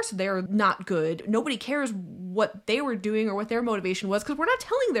 Of course they're not good. Nobody cares what they were doing or what their motivation was because we're not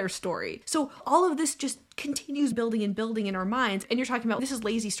telling their story. So all of this just continues building and building in our minds. And you're talking about this is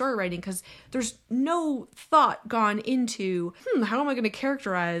lazy story writing because there's no thought gone into, how am I going to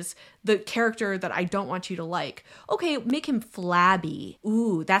characterize the character that I don't want you to like? Okay, make him flabby.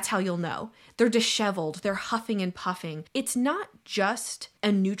 Ooh, that's how you'll know. They're disheveled. They're huffing and puffing. It's not just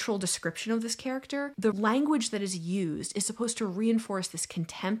a neutral description of this character. The language that is used is supposed to reinforce this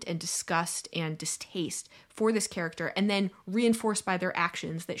contempt and disgust and distaste for this character, and then reinforced by their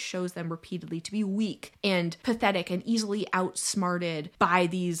actions that shows them repeatedly to be weak and pathetic and easily outsmarted by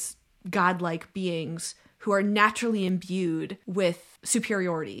these godlike beings who are naturally imbued with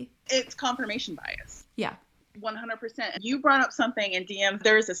superiority. It's confirmation bias. Yeah. 100%. You brought up something in DM.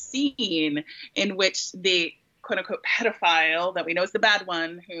 There's a scene in which the quote unquote pedophile that we know is the bad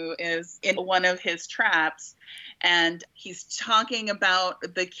one, who is in one of his traps, and he's talking about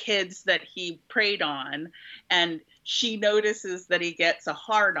the kids that he preyed on, and she notices that he gets a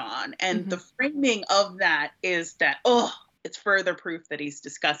hard on, and the framing of that is that, oh, it's further proof that he's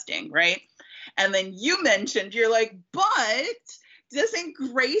disgusting, right? And then you mentioned, you're like, but doesn't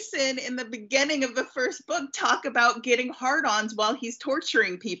Grayson in the beginning of the first book talk about getting hard-ons while he's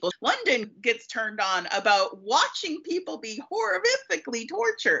torturing people? London gets turned on about watching people be horrifically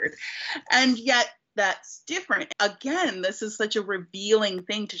tortured. And yet that's different. Again, this is such a revealing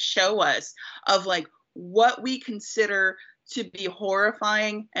thing to show us of like what we consider to be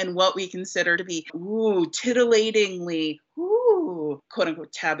horrifying and what we consider to be, titillatingly, quote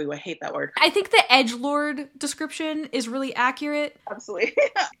unquote taboo. I hate that word. I think the edgelord description is really accurate. Absolutely.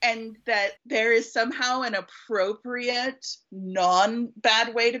 And that there is somehow an appropriate,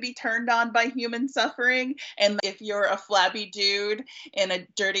 non-bad way to be turned on by human suffering. And if you're a flabby dude in a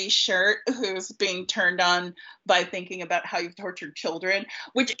dirty shirt who's being turned on by thinking about how you've tortured children,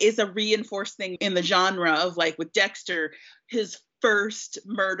 which is a reinforced thing in the genre of like with Dexter, his first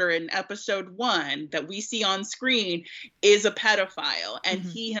murder in episode 1 that we see on screen is a pedophile. And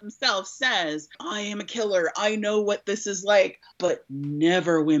he himself says, I am a killer. I know what this is like, but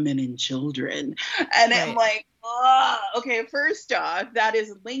never women and children. And I'm like, okay, first off, that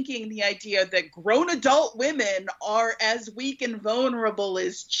is linking the idea that grown adult women are as weak and vulnerable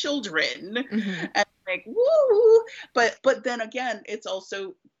as children. And like, woo! But then again, it's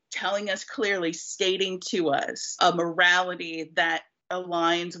also telling us clearly, stating to us a morality that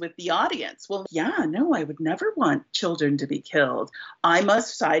aligns with the audience. Well, yeah, no, I would never want children to be killed. I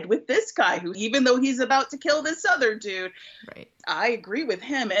must side with this guy who, even though he's about to kill this other dude, I agree with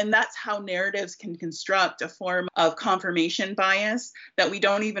him. And that's how narratives can construct a form of confirmation bias that we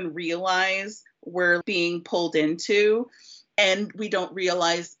don't even realize we're being pulled into. And we don't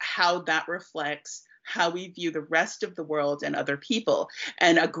realize how that reflects how we view the rest of the world and other people.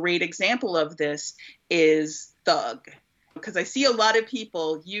 And a great example of this is Thug. Because I see a lot of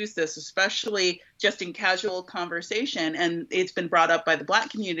people use this, especially just in casual conversation, and it's been brought up by the Black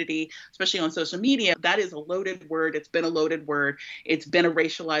community, especially on social media. That is a loaded word. It's been a loaded word. It's been a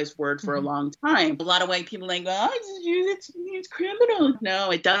racialized word for a long time. A lot of white people like, oh, it's criminal.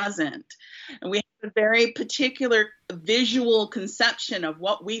 No, it doesn't. And we have a very particular visual conception of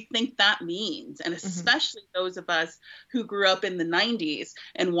what we think that means. And especially those of us who grew up in the 90s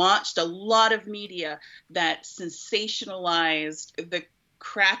and watched a lot of media that sensationalized the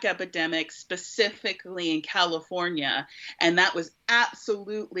crack epidemic, specifically in California. And that was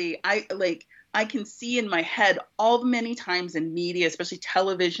absolutely, I can see in my head all the many times in media, especially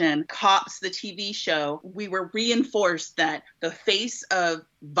television, Cops, the TV show, we were reinforced that the face of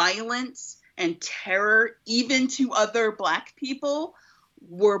violence and terror, even to other Black people,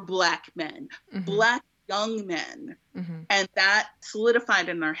 were Black men, Black young men. And that solidified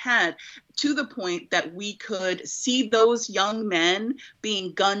in our head to the point that we could see those young men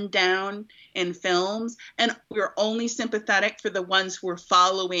being gunned down in films. And we were only sympathetic for the ones who were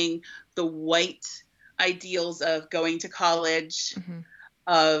following the white ideals of going to college,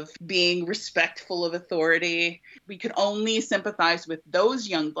 of being respectful of authority. We could only sympathize with those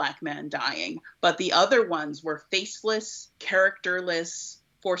young Black men dying, but the other ones were faceless, characterless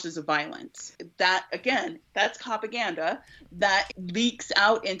forces of violence. That, again, that's propaganda that leaks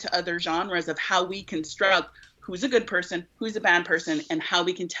out into other genres of how we construct who's a good person, who's a bad person, and how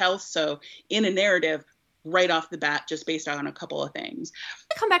we can tell so in a narrative right off the bat, just based on a couple of things.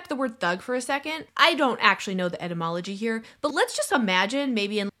 I'll come back to the word thug for a second. I don't actually know the etymology here, but let's just imagine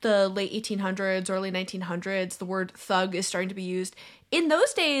maybe in the late 1800s, early 1900s, the word thug is starting to be used. In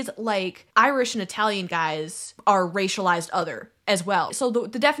those days, like, Irish and Italian guys are racialized other as well. So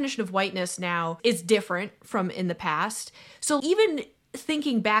the definition of whiteness now is different from in the past. So even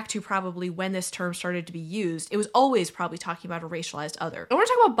thinking back to probably when this term started to be used, it was always probably talking about a racialized other. I want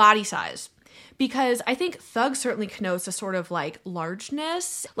to talk about body size, because I think thug certainly connotes a sort of like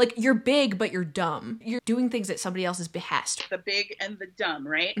largeness. Like, you're big, but you're dumb. You're doing things at somebody else's behest. The big and the dumb,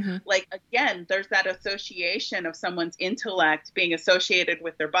 right? Like, again, there's that association of someone's intellect being associated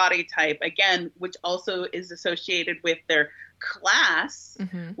with their body type, again, which also is associated with their class,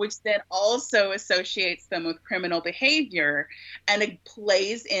 which then also associates them with criminal behavior. And it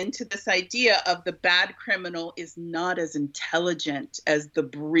plays into this idea of the bad criminal is not as intelligent as the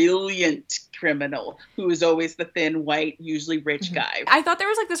brilliant criminal, who is always the thin, white, usually rich guy. I thought there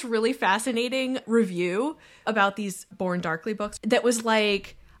was like this really fascinating review about these Born Darkly books that was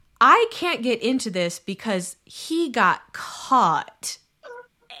like, I can't get into this because he got caught.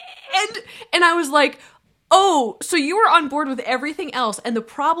 And I was like, oh, so you were on board with everything else, and the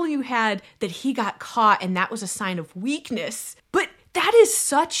problem you had that he got caught and that was a sign of weakness. But that is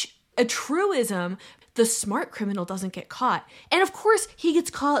such a truism. The smart criminal doesn't get caught. And of course he gets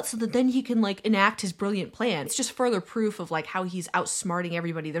caught so that then he can like enact his brilliant plan. It's just further proof of like how he's outsmarting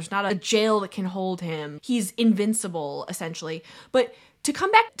everybody. There's not a jail that can hold him. He's invincible, essentially. But to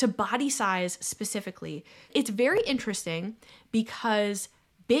come back to body size specifically, it's very interesting because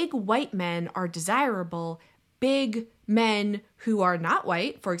big white men are desirable. Big men who are not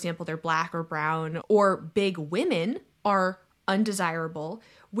white, for example, they're black or brown, or big women are undesirable,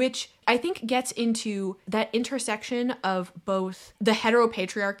 which I think gets into that intersection of both the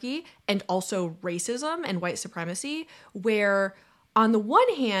heteropatriarchy and also racism and white supremacy, where on the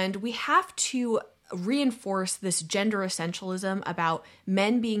one hand, we have to reinforce this gender essentialism about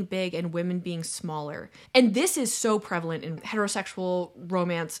men being big and women being smaller. And this is so prevalent in heterosexual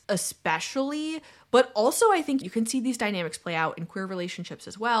romance especially, but also I think you can see these dynamics play out in queer relationships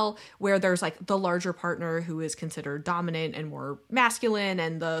as well, where there's like the larger partner who is considered dominant and more masculine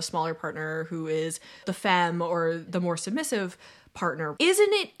and the smaller partner who is the femme or the more submissive partner.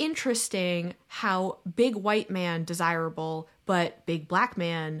 Isn't it interesting how big white man desirable, but big black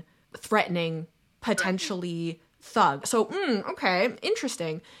man threatening, potentially thug? So, okay,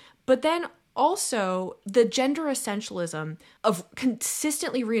 interesting. But then also the gender essentialism of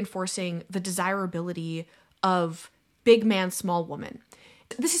consistently reinforcing the desirability of big man, small woman.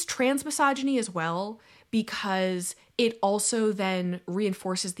 This is trans misogyny as well, because it also then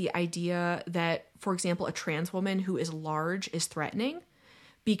reinforces the idea that, for example, a trans woman who is large is threatening,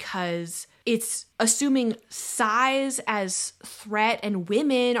 because it's assuming size as threat and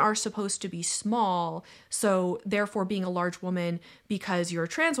women are supposed to be small. So therefore being a large woman because you're a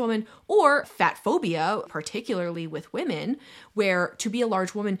trans woman, or fat phobia, particularly with women, where to be a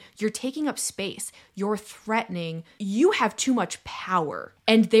large woman, you're taking up space, you're threatening, you have too much power,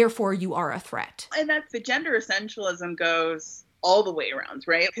 and therefore you are a threat. And that's the gender essentialism goes all the way around,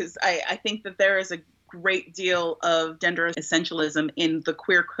 right? Because I think that there is a great deal of gender essentialism in the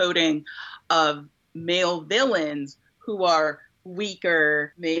queer coding of male villains who are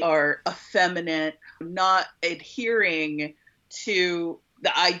weaker, they are effeminate, not adhering to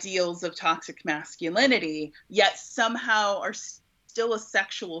the ideals of toxic masculinity, yet somehow are still a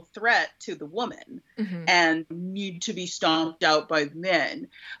sexual threat to the woman and need to be stomped out by men.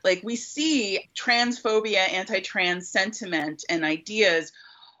 Like, we see transphobia, anti-trans sentiment and ideas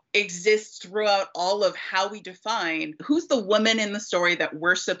exists throughout all of how we define who's the woman in the story that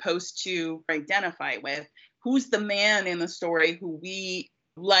we're supposed to identify with, who's the man in the story who we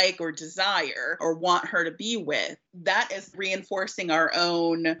like or desire or want her to be with. That is reinforcing our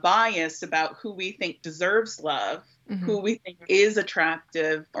own bias about who we think deserves love, who we think is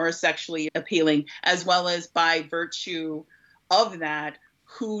attractive or sexually appealing, as well as by virtue of that,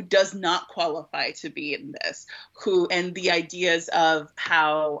 who does not qualify to be in this, and the ideas of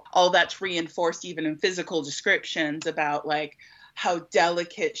how all that's reinforced even in physical descriptions about like how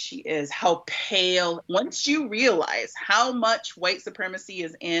delicate she is, how pale. Once you realize how much white supremacy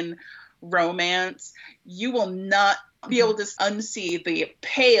is in romance, you will not be able to unsee the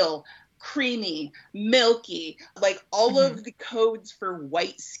pale, creamy, milky, like all of the codes for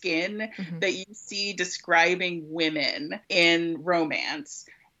white skin that you see describing women in romance.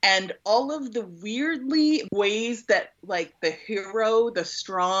 And all of the weirdly ways that like the hero, the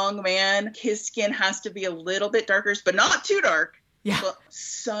strong man, his skin has to be a little bit darker, but not too dark. Yeah. But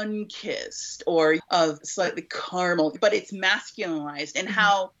sun-kissed or slightly caramel, but it's masculinized, and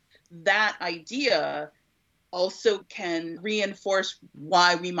how that idea also can reinforce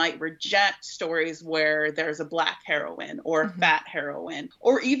why we might reject stories where there's a black heroine or a fat heroine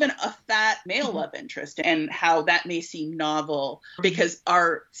or even a fat male love interest, and how that may seem novel because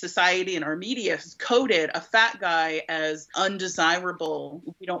our society and our media has coded a fat guy as undesirable.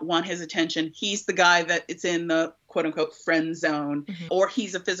 We don't want his attention. He's the guy that it's in the quote unquote friend zone, or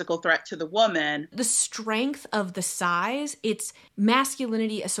he's a physical threat to the woman. The strength of the size, it's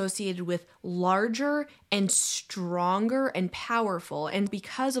masculinity associated with larger and stronger and powerful. And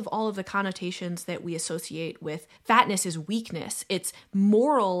because of all of the connotations that we associate with fatness is weakness, it's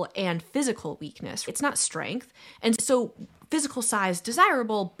moral and physical weakness. It's not strength. And so physical size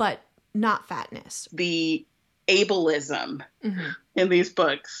desirable, but not fatness. The ableism in these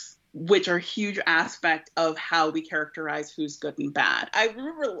books, which are a huge aspect of how we characterize who's good and bad. I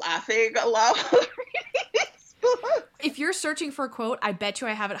remember laughing a lot while reading these books. If you're searching for a quote, I bet you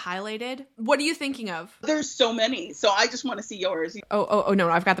I have it highlighted. What are you thinking of? There's so many, so I just want to see yours. Oh, no,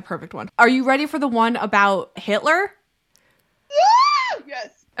 I've got the perfect one. Are you ready for the one about Hitler? Yeah!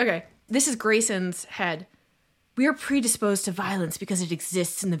 Yes. Okay, this is Grayson's head. We are predisposed to violence because it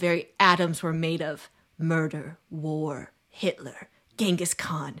exists in the very atoms we're made of. Murder, war, Hitler, Genghis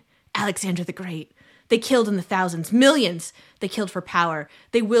Khan, Alexander the Great. They killed in the thousands, millions. They killed for power.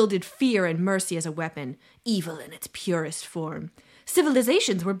 They wielded fear and mercy as a weapon, evil in its purest form.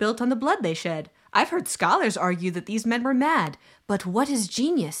 Civilizations were built on the blood they shed. I've heard scholars argue that these men were mad. But what is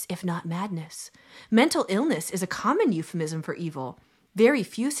genius if not madness? Mental illness is a common euphemism for evil. Very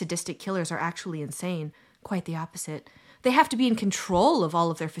few sadistic killers are actually insane. Quite the opposite. They have to be in control of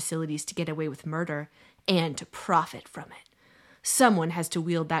all of their facilities to get away with murder and to profit from it. Someone has to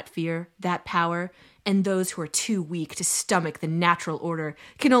wield that fear, that power, and those who are too weak to stomach the natural order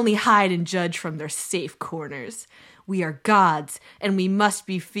can only hide and judge from their safe corners. We are gods, and we must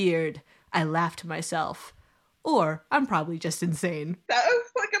be feared. I laugh to myself. Or I'm probably just insane. That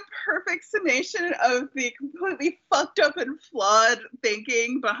was like a perfect summation of the completely fucked up and flawed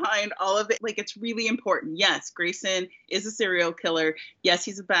thinking behind all of it. Like, it's really important. Yes, Grayson is a serial killer. Yes,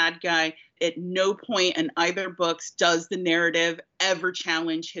 he's a bad guy. At no point in either books does the narrative ever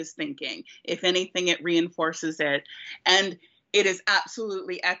challenge his thinking. If anything, it reinforces it. And it is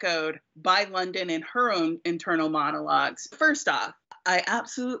absolutely echoed by London in her own internal monologues. First off, I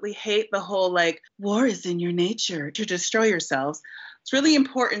absolutely hate the whole, like, war is in your nature to destroy yourselves. It's really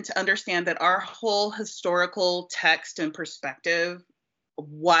important to understand that our whole historical text and perspective,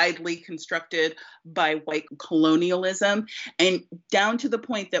 widely constructed by white colonialism, and down to the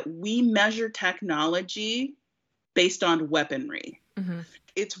point that we measure technology based on weaponry. Mm-hmm.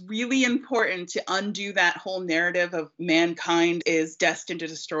 It's really important to undo that whole narrative of mankind is destined to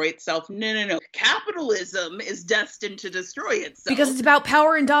destroy itself. No. Capitalism is destined to destroy itself. Because it's about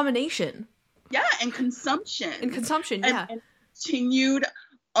power and domination. Yeah, and consumption. And continued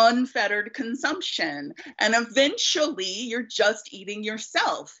unfettered consumption. And eventually you're just eating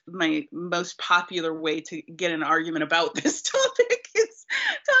yourself. My most popular way to get an argument about this topic is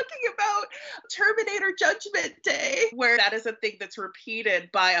talking about Terminator Judgment Day, where that is a thing that's repeated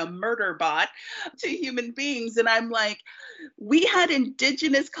by a murder bot to human beings. And I'm like, we had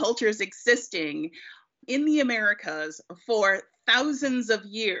indigenous cultures existing in the Americas for thousands of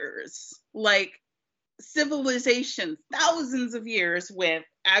years, like civilization, thousands of years, with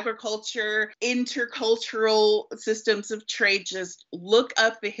agriculture, intercultural systems of trade. Just look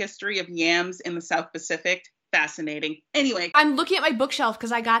up the history of yams in the South Pacific. Fascinating. Anyway. I'm looking at my bookshelf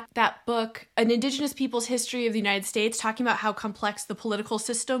because I got that book, An Indigenous People's History of the United States, talking about how complex the political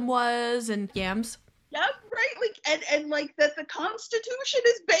system was and yams. Yeah, right. Like, and like that the Constitution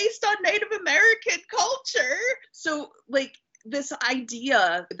is based on Native American culture. So, like, this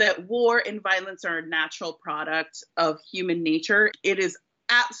idea that war and violence are a natural product of human nature, it is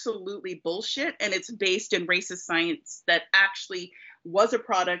absolutely bullshit. And it's based in racist science that actually was a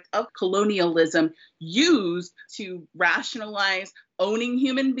product of colonialism used to rationalize owning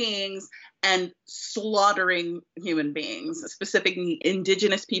human beings and slaughtering human beings, specifically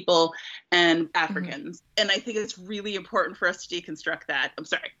indigenous people and Africans. Mm-hmm. And I think it's really important for us to deconstruct that. I'm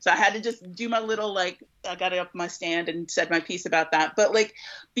sorry. So I had to just do my little, like, I got up my stand and said my piece about that. But like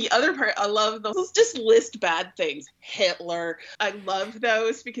the other part, I love those just list bad things. Hitler. I love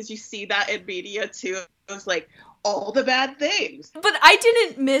those because you see that in media too. It was like, all the bad things. But I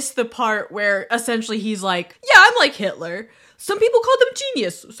didn't miss the part where essentially he's like, yeah, I'm like Hitler. Some people call them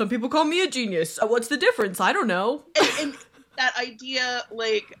genius. Some people call me a genius. What's the difference? I don't know. And that idea,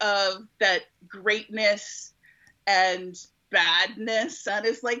 like, of that greatness and badness, that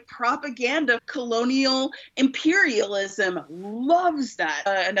is like propaganda. Colonial imperialism loves that.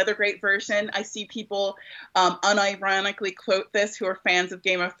 Another great version, I see people unironically quote this who are fans of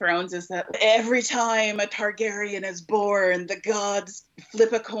Game of Thrones, is that every time a Targaryen is born, the gods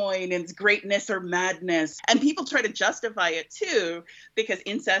flip a coin and it's greatness or madness. And people try to justify it too, because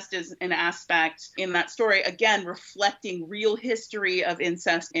incest is an aspect in that story, again, reflecting real history of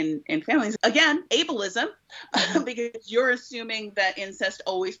incest in families. Again, ableism, because you're assuming that incest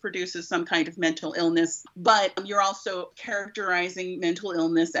always produces some kind of mental illness, but you're also characterizing mental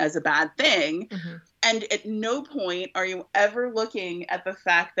illness as a bad thing. Mm-hmm. And at no point are you ever looking at the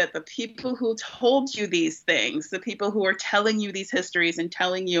fact that the people who told you these things, the people who are telling you these histories and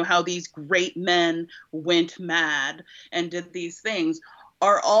telling you how these great men went mad and did these things,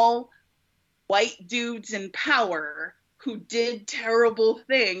 are all white dudes in power who did terrible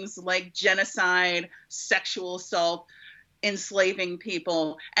things like genocide, sexual assault, enslaving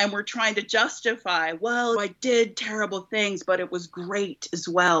people, and we're trying to justify, well, I did terrible things, but it was great as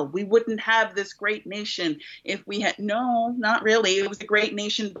well. We wouldn't have this great nation if we had, no, not really. It was a great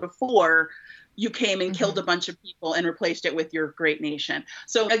nation before you came and killed a bunch of people and replaced it with your great nation.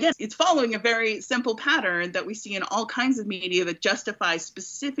 So again, it's following a very simple pattern that we see in all kinds of media that justifies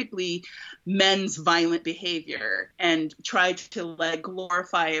specifically men's violent behavior and try to like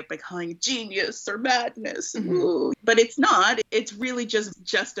glorify it by calling it genius or madness. Ooh. But it's not. It's really just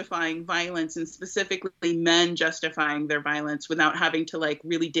justifying violence, and specifically men justifying their violence without having to like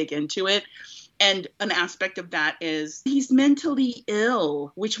really dig into it. And an aspect of that is he's mentally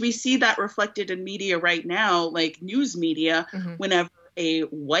ill, which we see that reflected in media right now, like news media, whenever a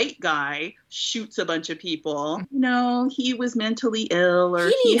white guy shoots a bunch of people, he was mentally ill or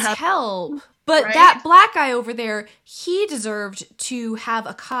he needs help. But right? That black guy over there, he deserved to have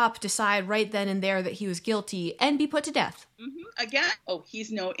a cop decide right then and there that he was guilty and be put to death. Again,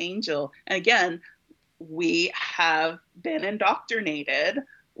 he's no angel. And again, we have been indoctrinated.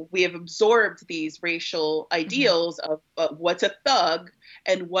 We have absorbed these racial ideals of what's a thug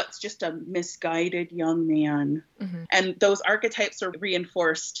and what's just a misguided young man. And those archetypes are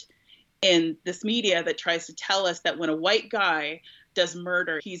reinforced in this media that tries to tell us that when a white guy does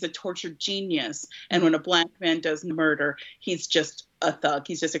murder, he's a tortured genius. And when a black man does murder, he's just a thug.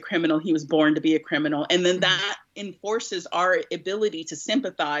 He's just a criminal. He was born to be a criminal. And then that enforces our ability to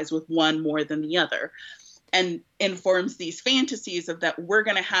sympathize with one more than the other, and informs these fantasies of that we're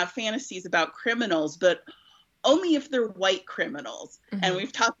going to have fantasies about criminals, but only if they're white criminals. And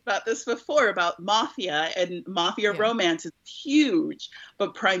we've talked about this before about mafia, and mafia romance is huge,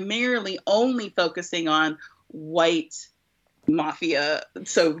 but primarily only focusing on white mafia.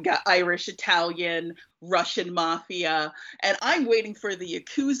 So we got Irish, Italian, Russian mafia, and I'm waiting for the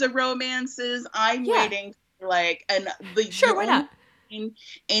Yakuza romances. I'm waiting for like, and the why not?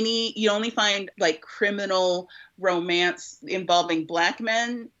 You only find like criminal romance involving black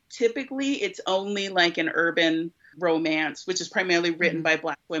men. Typically it's only like an urban romance, which is primarily written by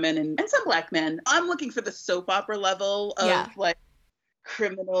black women and some black men. I'm looking for the soap opera level of like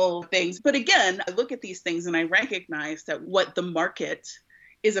criminal things. But again, I look at these things and I recognize that what the market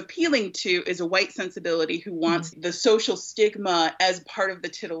is appealing to is a white sensibility who wants the social stigma as part of the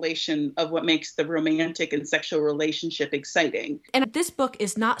titillation of what makes the romantic and sexual relationship exciting. And this book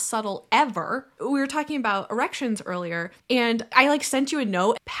is not subtle ever. We were talking about erections earlier, and I sent you a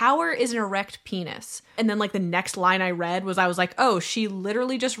note. Power is an erect penis. And then the next line I read was, I was like, oh, she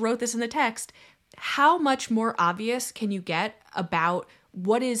literally just wrote this in the text. How much more obvious can you get about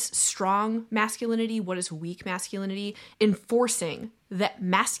what is strong masculinity, what is weak masculinity? Enforcing that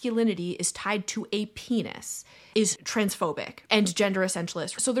masculinity is tied to a penis is transphobic and gender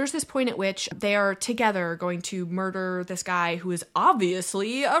essentialist. So there's this point at which they are together going to murder this guy who is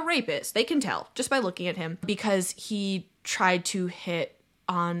obviously a rapist. They can tell just by looking at him because he tried to hit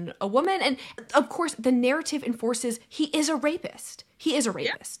on a woman. And of course, the narrative enforces he is a rapist. He is a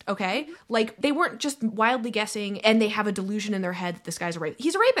rapist, okay? They weren't just wildly guessing and they have a delusion in their head that this guy's a rapist.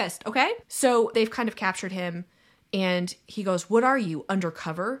 He's a rapist, okay? So they've kind of captured him and he goes, "What are you,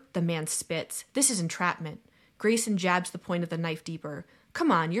 undercover?" The man spits. "This is entrapment." Grayson jabs the point of the knife deeper.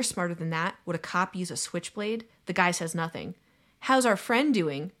 "Come on, you're smarter than that. Would a cop use a switchblade?" The guy says nothing. "How's our friend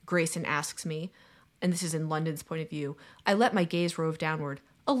doing?" Grayson asks me. And this is in London's point of view. I let my gaze rove downward.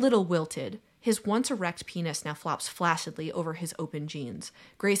 A little wilted. His once erect penis now flops flaccidly over his open jeans.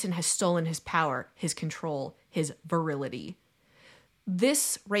 Grayson has stolen his power, his control, his virility.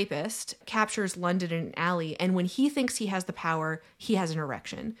 This rapist captures London in an alley, and when he thinks he has the power, he has an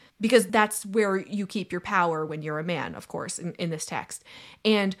erection. Because that's where you keep your power when you're a man, of course, in this text.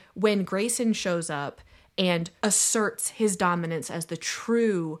 And when Grayson shows up and asserts his dominance as the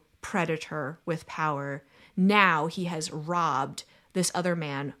true predator with power, now he has robbed this other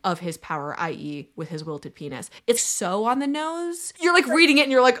man of his power, i.e. with his wilted penis. It's so on the nose. You're reading it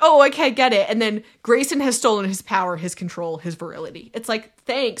and you're like, oh, okay, get it. And then Grayson has stolen his power, his control, his virility. It's like,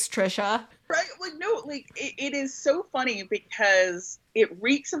 thanks, Trisha. Right? It is so funny because it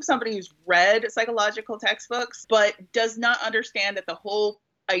reeks of somebody who's read psychological textbooks, but does not understand that the whole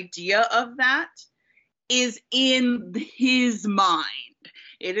idea of that is in his mind.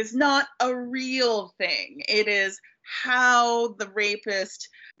 It is not a real thing. It is how the rapist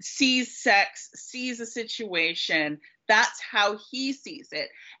sees sex, sees a situation. That's how he sees it.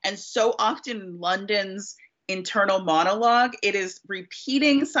 And so often in London's internal monologue, it is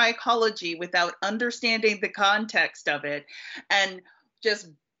repeating psychology without understanding the context of it and just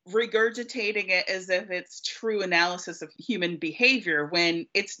regurgitating it as if it's true analysis of human behavior when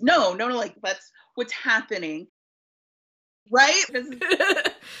it's no, that's what's happening. right? This is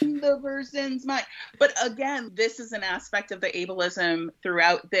the person's mind. But again, this is an aspect of the ableism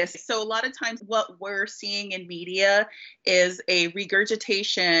throughout this. So a lot of times what we're seeing in media is a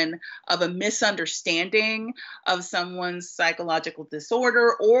regurgitation of a misunderstanding of someone's psychological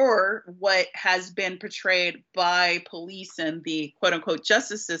disorder, or what has been portrayed by police and the quote unquote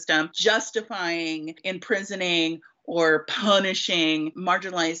justice system, justifying imprisoning or punishing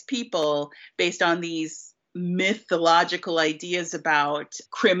marginalized people based on these mythological ideas about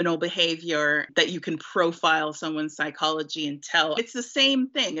criminal behavior, that you can profile someone's psychology and tell. It's the same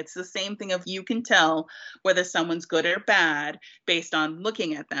thing. It's the same thing of you can tell whether someone's good or bad based on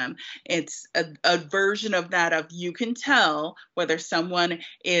looking at them. It's a version of that of you can tell whether someone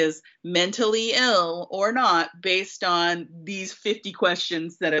is mentally ill or not based on these 50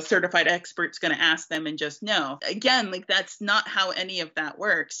 questions that a certified expert's going to ask them and just know. Again, like that's not how any of that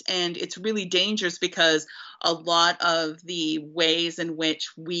works. And it's really dangerous because a lot of the ways in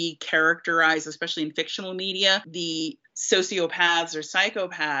which we characterize, especially in fictional media, the sociopaths or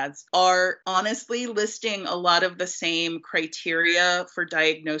psychopaths are honestly listing a lot of the same criteria for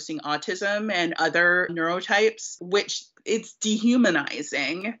diagnosing autism and other neurotypes, which it's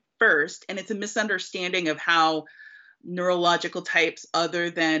dehumanizing first, and it's a misunderstanding of how neurological types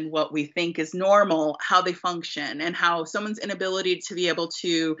other than what we think is normal, how they function, and how someone's inability to be able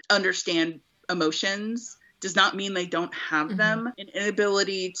to understand emotions does not mean they don't have them. An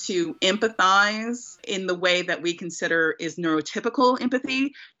inability to empathize in the way that we consider is neurotypical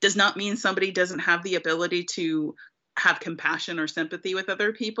empathy does not mean somebody doesn't have the ability to have compassion or sympathy with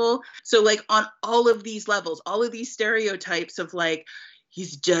other people. So like on all of these levels, all of these stereotypes of like,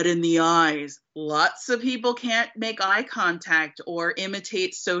 he's dead in the eyes. Lots of people can't make eye contact or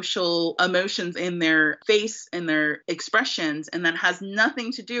imitate social emotions in their face and their expressions. And that has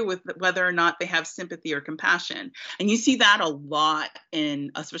nothing to do with whether or not they have sympathy or compassion. And you see that a lot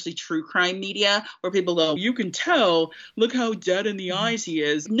in especially true crime media, where people go, you can tell, look how dead in the eyes he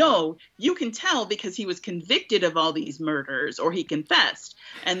is. No, you can tell because he was convicted of all these murders or he confessed.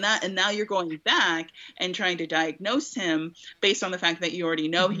 And now you're going back and trying to diagnose him based on the fact that you already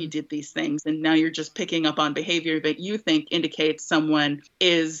know he did these things. And now you're just picking up on behavior that you think indicates someone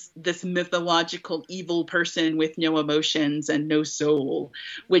is this mythological evil person with no emotions and no soul,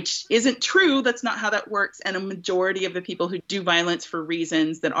 which isn't true. That's not how that works. And a majority of the people who do violence for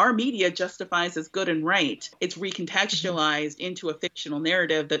reasons that our media justifies as good and right, it's recontextualized into a fictional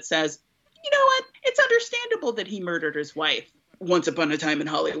narrative that says, you know what? It's understandable that he murdered his wife once upon a time in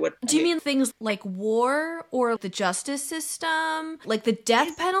Hollywood. Do you mean things like war or the justice system, like the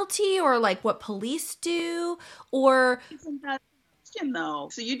death penalty, or like what police do? Or isn't that a question though?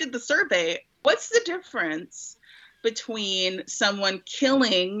 So you did the survey. What's the difference between someone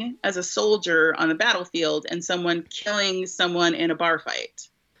killing as a soldier on a battlefield and someone killing someone in a bar fight?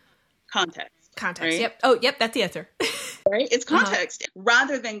 Context. Context. Right? Yep. Oh, yep. That's the answer. Right? It's context.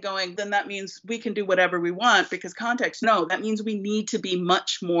 Rather than going, then that means we can do whatever we want because context. No, that means we need to be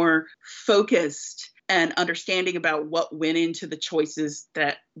much more focused and understanding about what went into the choices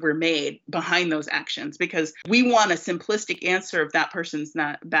that were made behind those actions, because we want a simplistic answer of that person's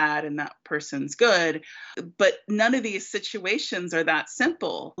not bad and that person's good. But none of these situations are that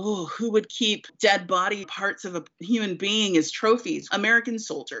simple. Oh, who would keep dead body parts of a human being as trophies? American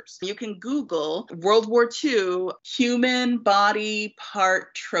soldiers. You can Google World War II human body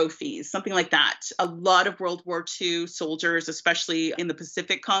part trophies, something like that. A lot of World War II soldiers, especially in the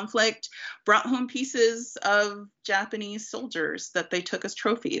Pacific conflict, brought home pieces of Japanese soldiers that they took as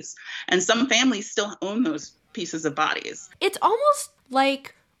trophies. And some families still own those pieces of bodies. It's almost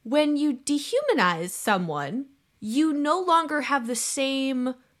like when you dehumanize someone, you no longer have the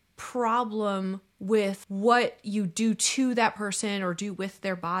same problem with what you do to that person or do with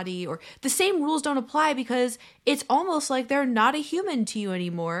their body, or the same rules don't apply because it's almost like they're not a human to you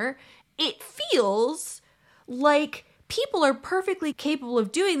anymore. It feels like people are perfectly capable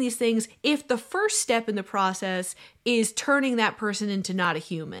of doing these things if the first step in the process is turning that person into not a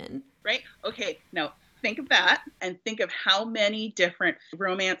human. Right? Okay, now think of that and think of how many different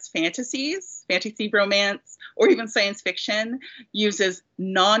romance fantasies, fantasy romance, or even science fiction uses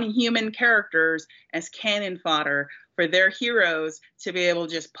non-human characters as cannon fodder for their heroes to be able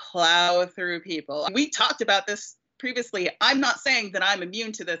to just plow through people. We talked about this previously. I'm not saying that I'm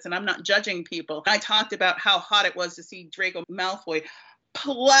immune to this and I'm not judging people. I talked about how hot it was to see Draco Malfoy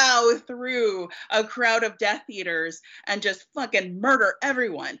plow through a crowd of Death Eaters and just fucking murder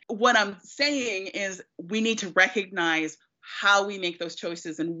everyone. What I'm saying is we need to recognize how we make those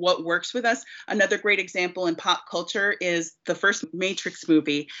choices and what works with us. Another great example in pop culture is the first Matrix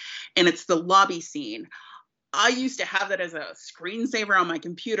movie, and it's the lobby scene. I used to have that as a screensaver on my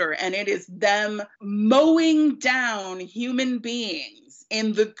computer, and it is them mowing down human beings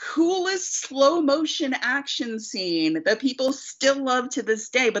in the coolest slow motion action scene that people still love to this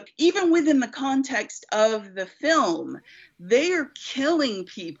day. But even within the context of the film, they are killing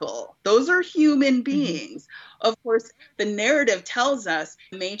people. Those are human beings. Mm-hmm. Of course, the narrative tells us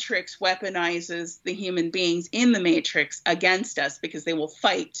the Matrix weaponizes the human beings in the Matrix against us because they will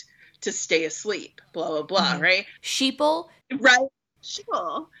fight to stay asleep, blah, blah, blah, right? Sheeple. Right.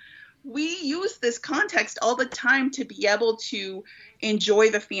 Sheeple. We use this context all the time to be able to enjoy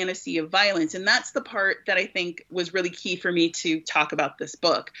the fantasy of violence. And that's the part that I think was really key for me to talk about this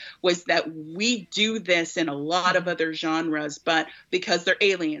book, was that we do this in a lot of other genres, but because they're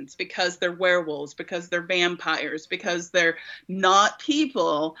aliens, because they're werewolves, because they're vampires, because they're not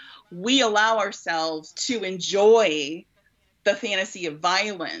people, we allow ourselves to enjoy the fantasy of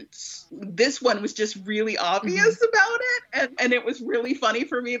violence. This one was just really obvious about it. And it was really funny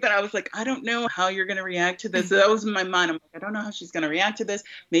for me that I was like, I don't know how you're going to react to this. That was in my mind. I'm like, I don't know how she's going to react to this.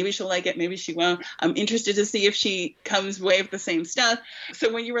 Maybe she'll like it. Maybe she won't. I'm interested to see if she comes away with the same stuff.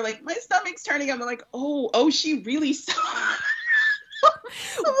 So when you were like, my stomach's turning, I'm like, oh, she really saw.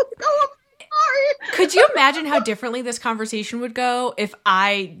 Could you imagine how differently this conversation would go if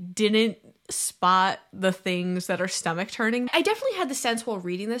I didn't spot the things that are stomach turning? I definitely had the sense while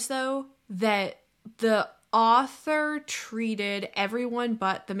reading this, though, that the author treated everyone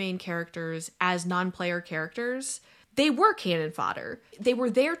but the main characters as non-player characters. They were cannon fodder. They were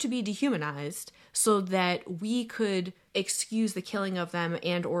there to be dehumanized so that we could excuse the killing of them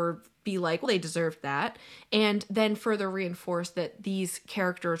and or be like, well, they deserved that. And then further reinforce that these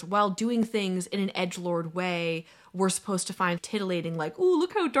characters, while doing things in an edgelord way, we're supposed to find titillating, like, ooh,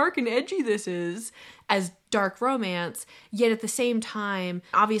 look how dark and edgy this is, as dark romance. Yet at the same time,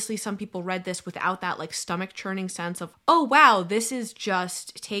 obviously some people read this without that like stomach churning sense of, oh wow, this is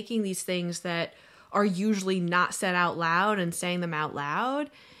just taking these things that are usually not said out loud and saying them out loud.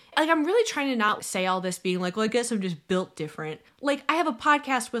 Like, I'm really trying to not say all this being like, well, I guess I'm just built different. Like, I have a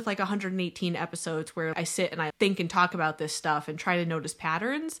podcast with like 118 episodes where I sit and I think and talk about this stuff and try to notice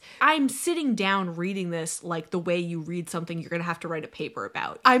patterns. I'm sitting down reading this like the way you read something you're going to have to write a paper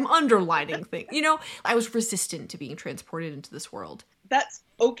about. I'm underlining things. You know, I was resistant to being transported into this world. That's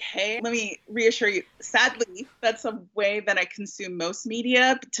okay. Let me reassure you. Sadly, that's a way that I consume most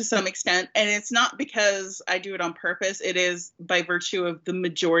media to some extent. And it's not because I do it on purpose. It is by virtue of the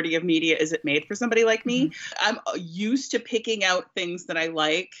majority of media is it made for somebody like me. I'm used to picking out things that I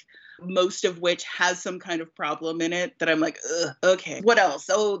like, most of which has some kind of problem in it that I'm like, ugh, okay, what else?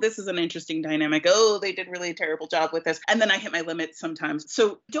 Oh, this is an interesting dynamic. Oh, they did really a terrible job with this. And then I hit my limit sometimes.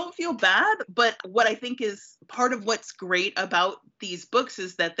 So don't feel bad. But what I think is part of what's great about these books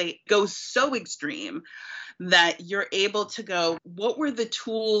is that they go so extreme that you're able to go, what were the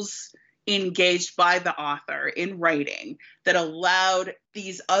tools engaged by the author in writing that allowed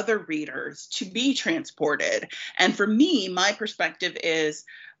these other readers to be transported? And for me, my perspective is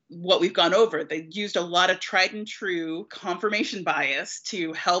what we've gone over. They used a lot of tried and true confirmation bias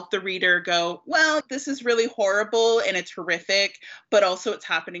to help the reader go, well, this is really horrible and it's horrific, but also it's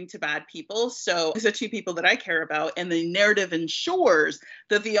happening to bad people. So these are two people that I care about. And the narrative ensures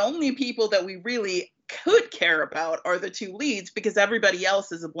that the only people that we really could care about are the two leads, because everybody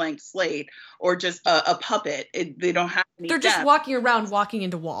else is a blank slate or just a puppet. They don't have any depth. Just walking around, walking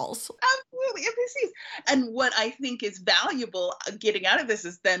into walls. Absolutely, NPCs. And what I think is valuable getting out of this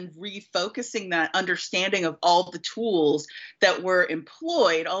is then refocusing that understanding of all the tools that were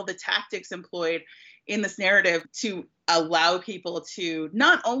employed, all the tactics employed in this narrative to allow people to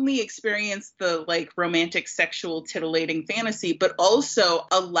not only experience the like romantic sexual titillating fantasy, but also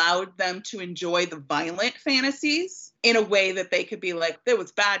allowed them to enjoy the violent fantasies in a way that they could be like, there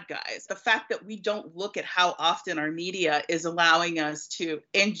was bad guys. The fact that we don't look at how often our media is allowing us to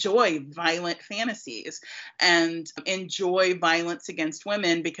enjoy violent fantasies and enjoy violence against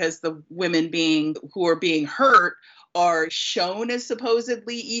women because the women who are being hurt are shown as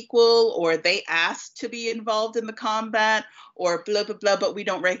supposedly equal, or they asked to be involved in the combat, or blah, blah, blah, but we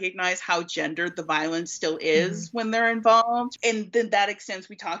don't recognize how gendered the violence still is when they're involved. And then that extends,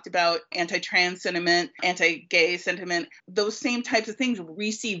 we talked about anti-trans sentiment, anti-gay sentiment, those same types of things.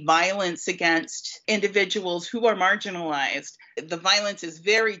 We see violence against individuals who are marginalized. The violence is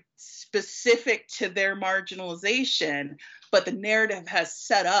very specific to their marginalization, but the narrative has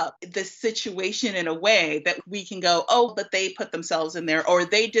set up this situation in a way that we can go, oh, but they put themselves in there, or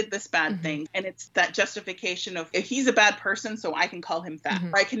they did this bad thing. And it's that justification of, if he's a bad person, so I can call him fat,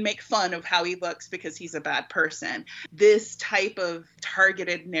 or I can make fun of how he looks because he's a bad person. This type of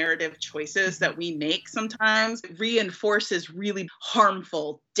targeted narrative choices that we make sometimes reinforces really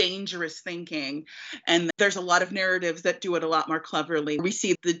harmful, dangerous thinking. And there's a lot of narratives that do it a lot more cleverly. We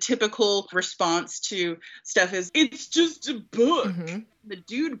see the typical response to stuff is, it's just a book. The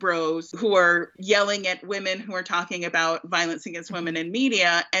dude bros who are yelling at women who are talking about violence against women in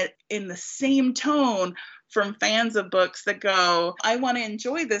media, and in the same tone from fans of books that go, I want to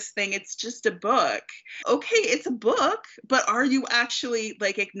enjoy this thing. It's just a book. Okay, it's a book, but are you actually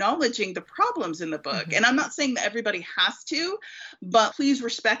like acknowledging the problems in the book? And I'm not saying that everybody has to, but please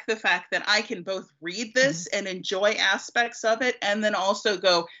respect the fact that I can both read this and enjoy aspects of it, and then also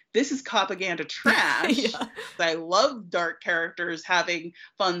go, this is propaganda trash. I love dark characters having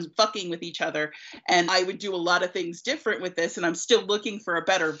fun fucking with each other, and I would do a lot of things different with this, and I'm still looking for a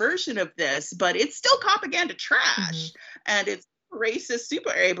better version of this, but it's still propaganda trash. And it's racist,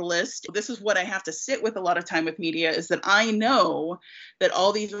 super ableist. This is what I have to sit with a lot of time with media, is that I know that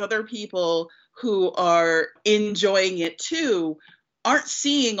all these other people who are enjoying it too aren't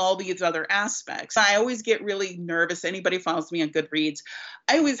seeing all these other aspects. I always get really nervous. Anybody follows me on Goodreads,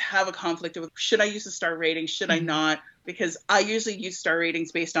 I always have a conflict of, should I use a star rating? Should I not? Because I usually use star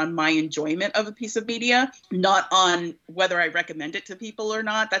ratings based on my enjoyment of a piece of media, not on whether I recommend it to people or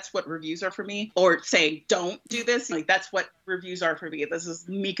not. That's what reviews are for me. Or saying, don't do this. Like, that's what reviews are for me. This is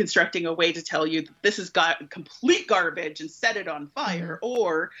me constructing a way to tell you this has got complete garbage and set it on fire.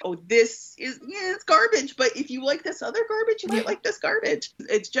 Or, oh, this is, it's garbage, but if you like this other garbage, you might like this garbage.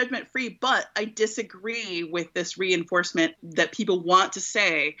 It's judgment free, but I disagree with this reinforcement that people want to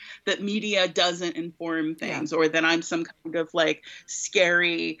say that media doesn't inform things, or that I'm some kind of like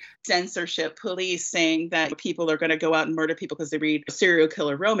scary censorship police saying that people are going to go out and murder people because they read serial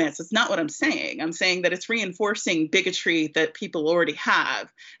killer romance. That's not what I'm saying. I'm saying that it's reinforcing bigotry that people already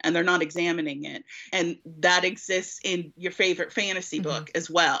have, and they're not examining it. And that exists in your favorite fantasy book as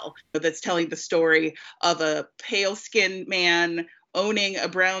well, that's telling the story of a pale-skinned man owning a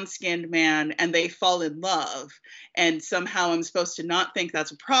brown-skinned man, and they fall in love. And somehow I'm supposed to not think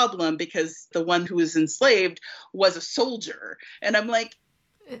that's a problem because the one who was enslaved was a soldier. And I'm like,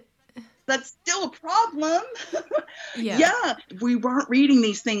 that's still a problem. We weren't reading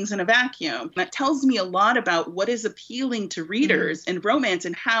these things in a vacuum. That tells me a lot about what is appealing to readers in romance,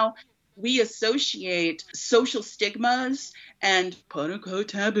 and how we associate social stigmas and quote unquote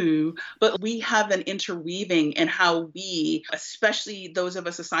taboo, but we have an interweaving in how we, especially those of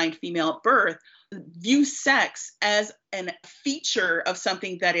us assigned female at birth, view sex as a feature of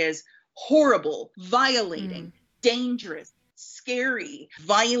something that is horrible, violating, dangerous, scary,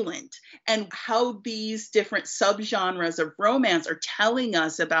 violent, and how these different subgenres of romance are telling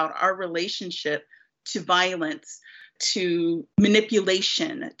us about our relationship to violence, to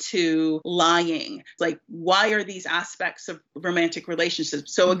manipulation, to lying. Like, why are these aspects of romantic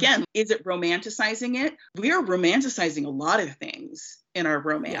relationships? So again, is it romanticizing it? We are romanticizing a lot of things in our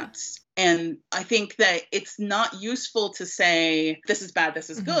romance. And I think that it's not useful to say, this is bad,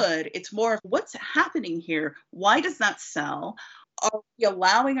 this is good. It's more of, what's happening here? Why does that sell? Are we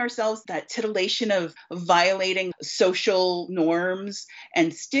allowing ourselves that titillation of violating social norms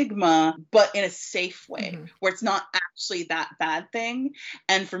and stigma, but in a safe way, where it's not actually that bad thing?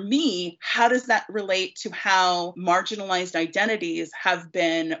 And for me, how does that relate to how marginalized identities have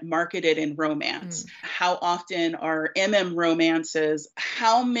been marketed in romance? How often are romances?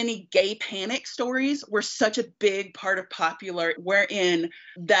 How many gay panic stories were such a big part of popular, wherein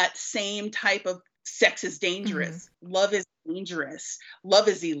that same type of sex is dangerous, love is dangerous, love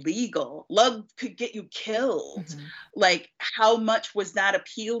is illegal, love could get you killed. Like, how much was that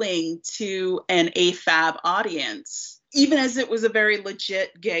appealing to an AFAB audience? Even as it was a very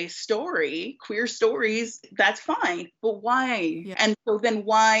legit gay story, queer stories, that's fine. But why? And so then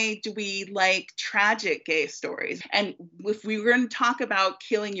why do we like tragic gay stories? And if we were going to talk about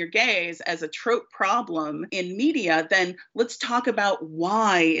killing your gays as a trope problem in media, then let's talk about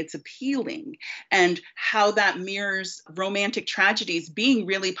why it's appealing and how that mirrors romantic tragedies being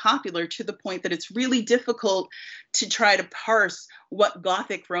really popular, to the point that it's really difficult to try to parse what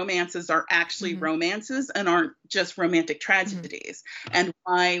Gothic romances are actually romances and aren't just romantic tragedies, and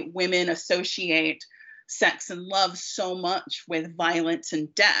why women associate sex and love so much with violence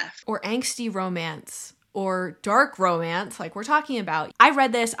and death. Or angsty romance or dark romance, like we're talking about. I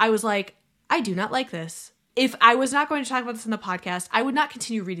read this, I was like, I do not like this. If I was not going to talk about this in the podcast, I would not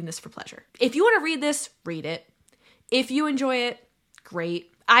continue reading this for pleasure. If you want to read this, read it. If you enjoy it,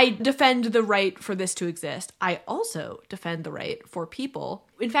 great. I defend the right for this to exist. I also defend the right for people,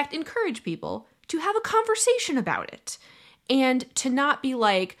 in fact, encourage people to have a conversation about it and to not be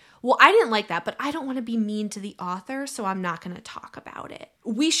like, well, I didn't like that, but I don't want to be mean to the author, so I'm not going to talk about it.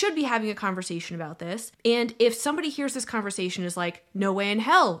 We should be having a conversation about this. And if somebody hears this conversation is like, no way in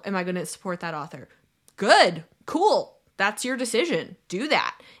hell am I going to support that author. Good, cool. That's your decision. Do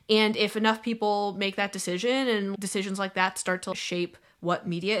that. And if enough people make that decision and decisions like that start to shape what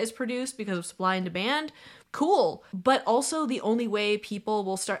media is produced because of supply and demand, cool. But also the only way people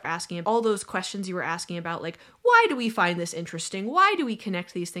will start asking all those questions you were asking about, like, why do we find this interesting? Why do we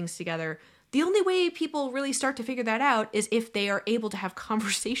connect these things together? The only way people really start to figure that out is if they are able to have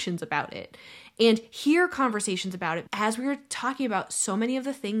conversations about it and hear conversations about it. As we were talking about, so many of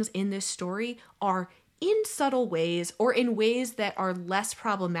the things in this story are in subtle ways or in ways that are less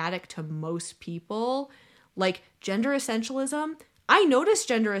problematic to most people, like gender essentialism. I notice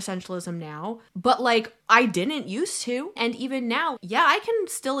gender essentialism now, but like I didn't used to. And even now, yeah, I can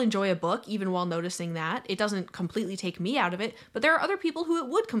still enjoy a book even while noticing that. It doesn't completely take me out of it, but there are other people who it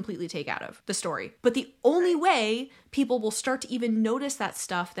would completely take out of the story. But the only way people will start to even notice that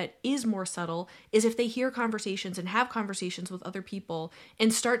stuff that is more subtle is if they hear conversations and have conversations with other people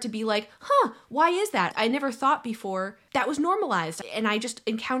and start to be like, why is that? I never thought before that was normalized and I just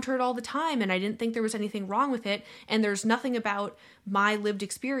encounter it all the time and I didn't think there was anything wrong with it. And there's nothing about my lived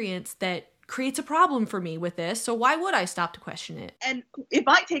experience that creates a problem for me with this. So why would I stop to question it? And if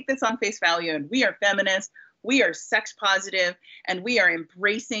I take this on face value and we are feminists, we are sex positive, and we are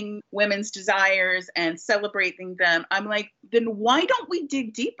embracing women's desires and celebrating them, I'm like, then why don't we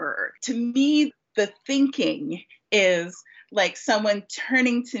dig deeper? To me, the thinking is like someone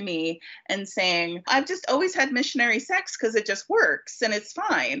turning to me and saying, I've just always had missionary sex because it just works and it's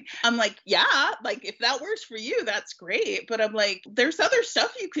fine. I'm like, yeah, like if that works for you, that's great. But I'm like, there's other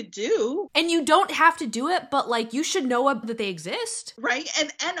stuff you could do. And you don't have to do it, but like you should know that they exist. Right.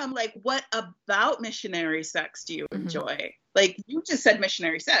 And I'm like, what about missionary sex do you enjoy? Like you just said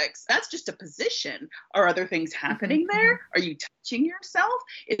missionary sex. That's just a position. Are other things happening there? Are you touching yourself?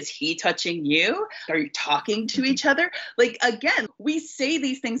 Is he touching you? Are you talking to each other? Like, again, we say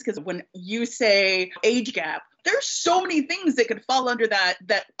these things because when you say age gap, there's so many things that could fall under that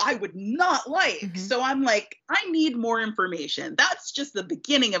I would not like. So I'm like, I need more information. That's just the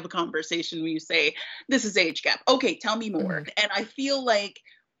beginning of a conversation when you say, this is age gap. Okay, tell me more. And I feel like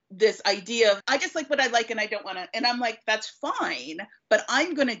this idea of I just like what I like and I don't want to, and I'm like, that's fine, but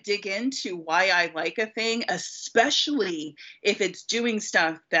I'm going to dig into why I like a thing, especially if it's doing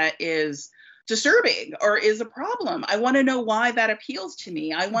stuff that is disturbing or is a problem. I want to know why that appeals to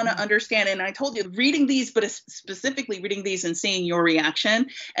me. I want to understand. And I told you, reading these, but specifically reading these and seeing your reaction,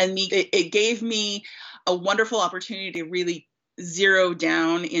 and it gave me a wonderful opportunity to really zero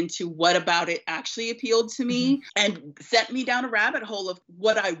down into what about it actually appealed to me and sent me down a rabbit hole of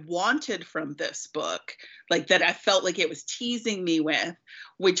what I wanted from this book, like that I felt like it was teasing me with,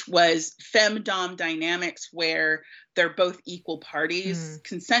 which was femdom dynamics where they're both equal parties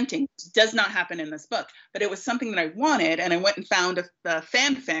consenting. It does not happen in this book, but it was something that I wanted. And I went and found a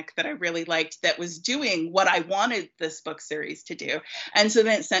fanfic that I really liked that was doing what I wanted this book series to do. And so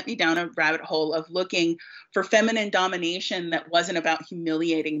then it sent me down a rabbit hole of looking for feminine domination that wasn't about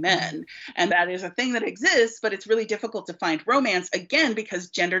humiliating men. And that is a thing that exists, but it's really difficult to find romance, again, because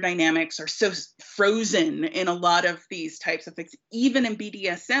gender dynamics are so frozen in a lot of these types of things, even in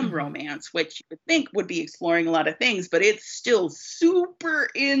BDSM romance, which you would think would be exploring a lot of things, but it's still super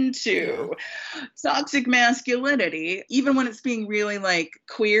into toxic masculinity. Even when it's being really like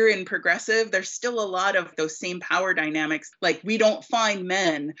queer and progressive, there's still a lot of those same power dynamics. Like we don't find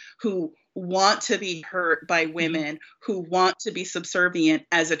men who want to be hurt by women, who want to be subservient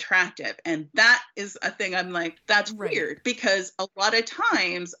as attractive. And that is a thing I'm like, that's weird, because a lot of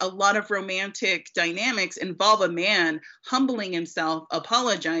times, a lot of romantic dynamics involve a man humbling himself,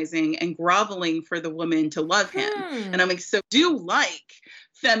 apologizing, and groveling for the woman to love him. And I'm like, so do like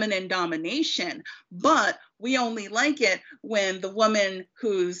feminine domination, but we only like it when the woman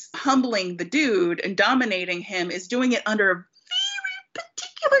who's humbling the dude and dominating him is doing it under a very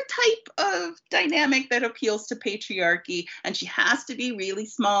particular type of dynamic that appeals to patriarchy, and she has to be really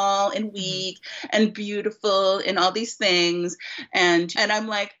small and weak and beautiful and all these things, and I'm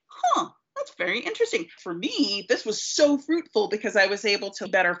like, that's very interesting. For me, this was so fruitful because I was able to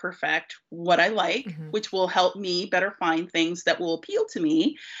better perfect what I like, which will help me better find things that will appeal to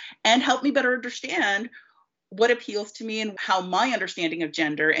me and help me better understand what appeals to me and how my understanding of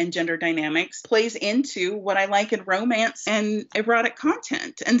gender and gender dynamics plays into what I like in romance and erotic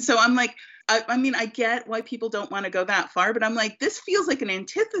content. And so I'm like, I mean, I get why people don't want to go that far, but I'm like, this feels like an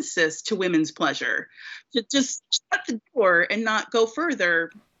antithesis to women's pleasure, to just shut the door and not go further.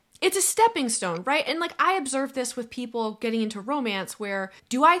 It's a stepping stone, right? And like, I observed this with people getting into romance where,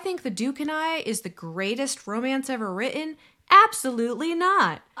 do I think The Duke and I is the greatest romance ever written? Absolutely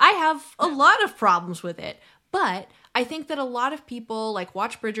not. I have a lot of problems with it. But I think that a lot of people like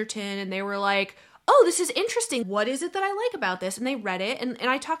watch Bridgerton and they were like, oh, this is interesting. What is it that I like about this? And they read it. And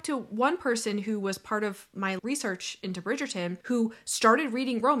I talked to one person who was part of my research into Bridgerton who started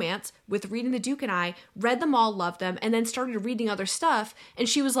reading romance with reading The Duke and I, read them all, loved them, and then started reading other stuff. And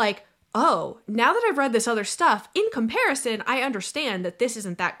she was like, oh, now that I've read this other stuff, in comparison, I understand that this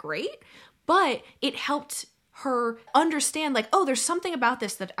isn't that great. But it helped her understand like, oh, there's something about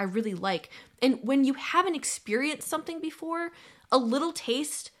this that I really like. And when you haven't experienced something before, a little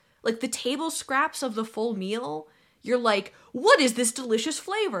taste, like the table scraps of the full meal, you're like, what is this delicious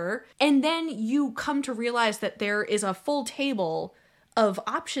flavor? And then you come to realize that there is a full table of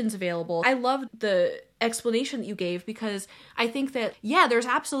options available. I loved the explanation that you gave because I think that, yeah, there's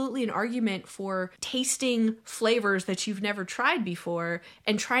absolutely an argument for tasting flavors that you've never tried before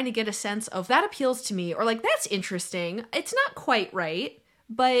and trying to get a sense of that appeals to me, or like, that's interesting. It's not quite right,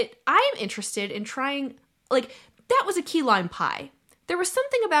 but I am interested in trying, like, that was a key lime pie. There was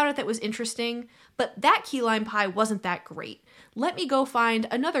something about it that was interesting, but that key lime pie wasn't that great. Let me go find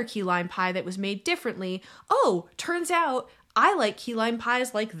another key lime pie that was made differently. Oh, turns out I like key lime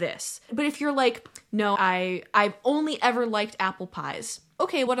pies like this. But if you're like, no, I've only ever liked apple pies.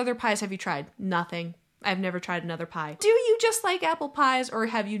 Okay, what other pies have you tried? Nothing. I've never tried another pie. Do you just like apple pies, or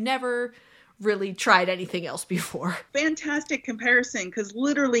have you never really tried anything else before? Fantastic comparison, because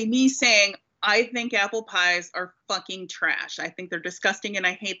literally me saying, I think apple pies are fucking trash, I think they're disgusting and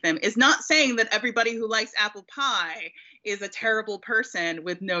I hate them, is not saying that everybody who likes apple pie is a terrible person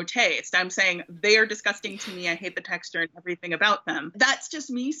with no taste. I'm saying they are disgusting to me. I hate the texture and everything about them. That's just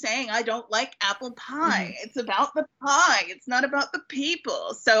me saying I don't like apple pie. It's about the pie. It's not about the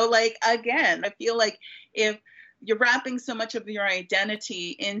people. So like, again, I feel like if you're wrapping so much of your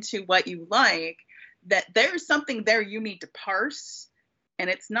identity into what you like, that there's something there you need to parse. And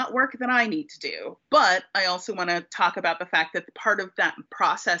it's not work that I need to do. But I also want to talk about the fact that part of that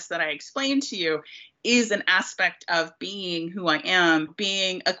process that I explained to you is an aspect of being who I am,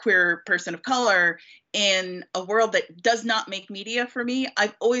 being a queer person of color in a world that does not make media for me.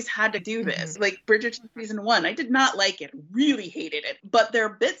 I've always had to do this. Like Bridgerton season 1, I did not like it, really hated it. But there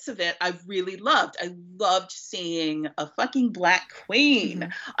are bits of it I really loved. I loved seeing a fucking Black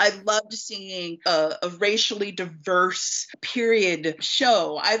queen. I loved seeing a racially diverse period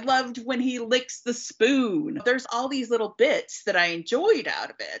show. I loved when he licks the spoon. There's all these little bits that I enjoyed out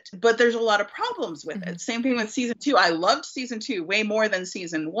of it, but there's a lot of problems with it. Same thing with season 2. I loved season 2 way more than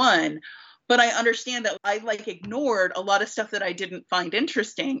season 1. But I understand that I like ignored a lot of stuff that I didn't find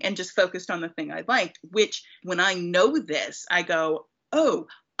interesting and just focused on the thing I liked, which when I know this, I go, oh,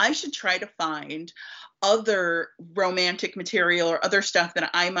 I should try to find other romantic material or other stuff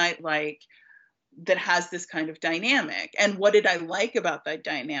that I might like that has this kind of dynamic. And what did I like about that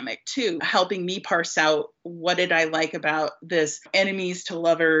dynamic too? Helping me parse out what did I like about this enemies to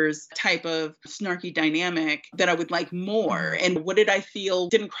lovers type of snarky dynamic that I would like more? And what did I feel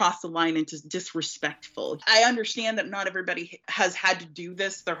didn't cross the line into disrespectful? I understand that not everybody has had to do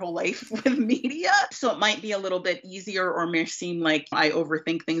this their whole life with media. So it might be a little bit easier or may seem like I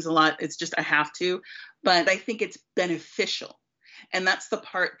overthink things a lot. It's just I have to. But I think it's beneficial. And that's the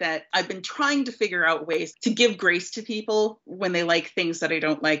part that I've been trying to figure out ways to give grace to people when they like things that I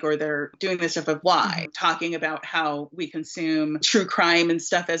don't like, or they're doing this stuff of why. Talking about how we consume true crime and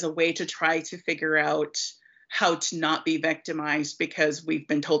stuff as a way to try to figure out how to not be victimized because we've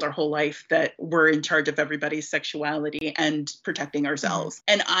been told our whole life that we're in charge of everybody's sexuality and protecting ourselves.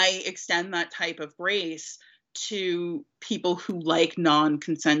 And I extend that type of grace to people who like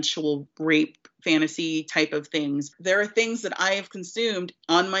non-consensual rape fantasy type of things. There are things that I have consumed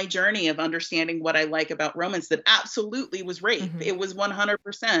on my journey of understanding what I like about romance that absolutely was rape. It was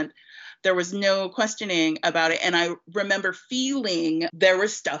 100%. There was no questioning about it. And I remember feeling there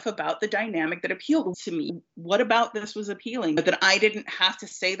was stuff about the dynamic that appealed to me. What about this was appealing? But that I didn't have to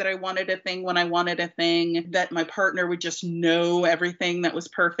say that I wanted a thing when I wanted a thing, that my partner would just know everything that was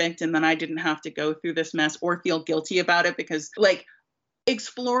perfect. And then I didn't have to go through this mess or feel guilty about it because, like,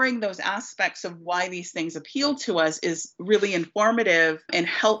 exploring those aspects of why these things appeal to us is really informative and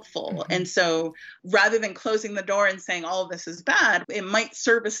helpful. Mm-hmm. And so rather than closing the door and saying all of this is bad, it might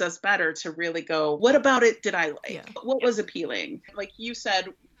service us better to really go, what about it did I like? Yeah. What was appealing? Like you said,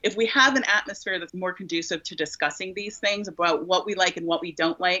 if we have an atmosphere that's more conducive to discussing these things about what we like and what we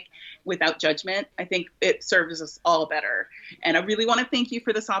don't like without judgment, I think it serves us all better. And I really want to thank you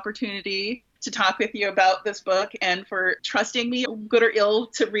for this opportunity to talk with you about this book and for trusting me, good or ill,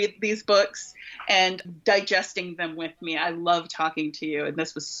 to read these books and digesting them with me. I love talking to you, and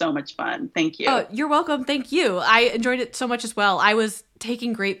this was so much fun. Thank you. Oh, you're welcome. Thank you. I enjoyed it so much as well. I was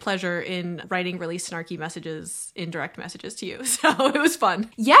taking great pleasure in writing really snarky messages in direct messages to you, so it was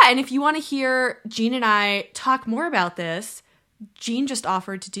fun. Yeah, and if you want to hear Jean and I talk more about this, Jean just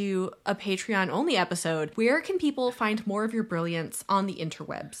offered to do a Patreon-only episode. Where can people find more of your brilliance on the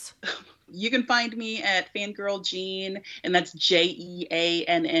interwebs? You can find me at Fangirl Jean, and that's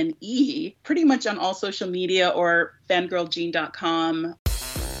JEANNE, pretty much on all social media, or fangirljean.com.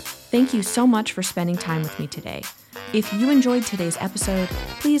 Thank you so much for spending time with me today. If you enjoyed today's episode,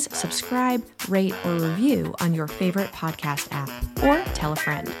 please subscribe, rate, or review on your favorite podcast app, or tell a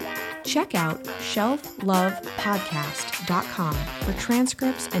friend. Check out shelflovepodcast.com for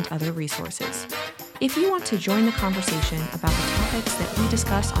transcripts and other resources. If you want to join the conversation about the topics that we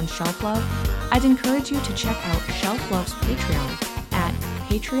discuss on Shelf Love, I'd encourage you to check out Shelf Love's Patreon at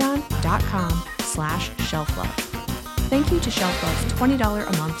patreon.com/shelflove. Thank you to Shelf Love's $20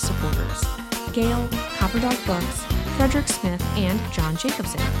 a month supporters, Gail, Copperdog Books, Frederick Smith, and John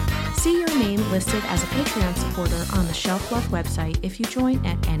Jacobson. See your name listed as a Patreon supporter on the Shelf Love website if you join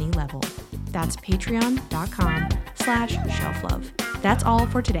at any level. That's patreon.com/shelflove. That's all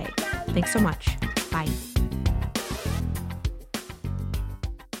for today. Thanks so much. Bye.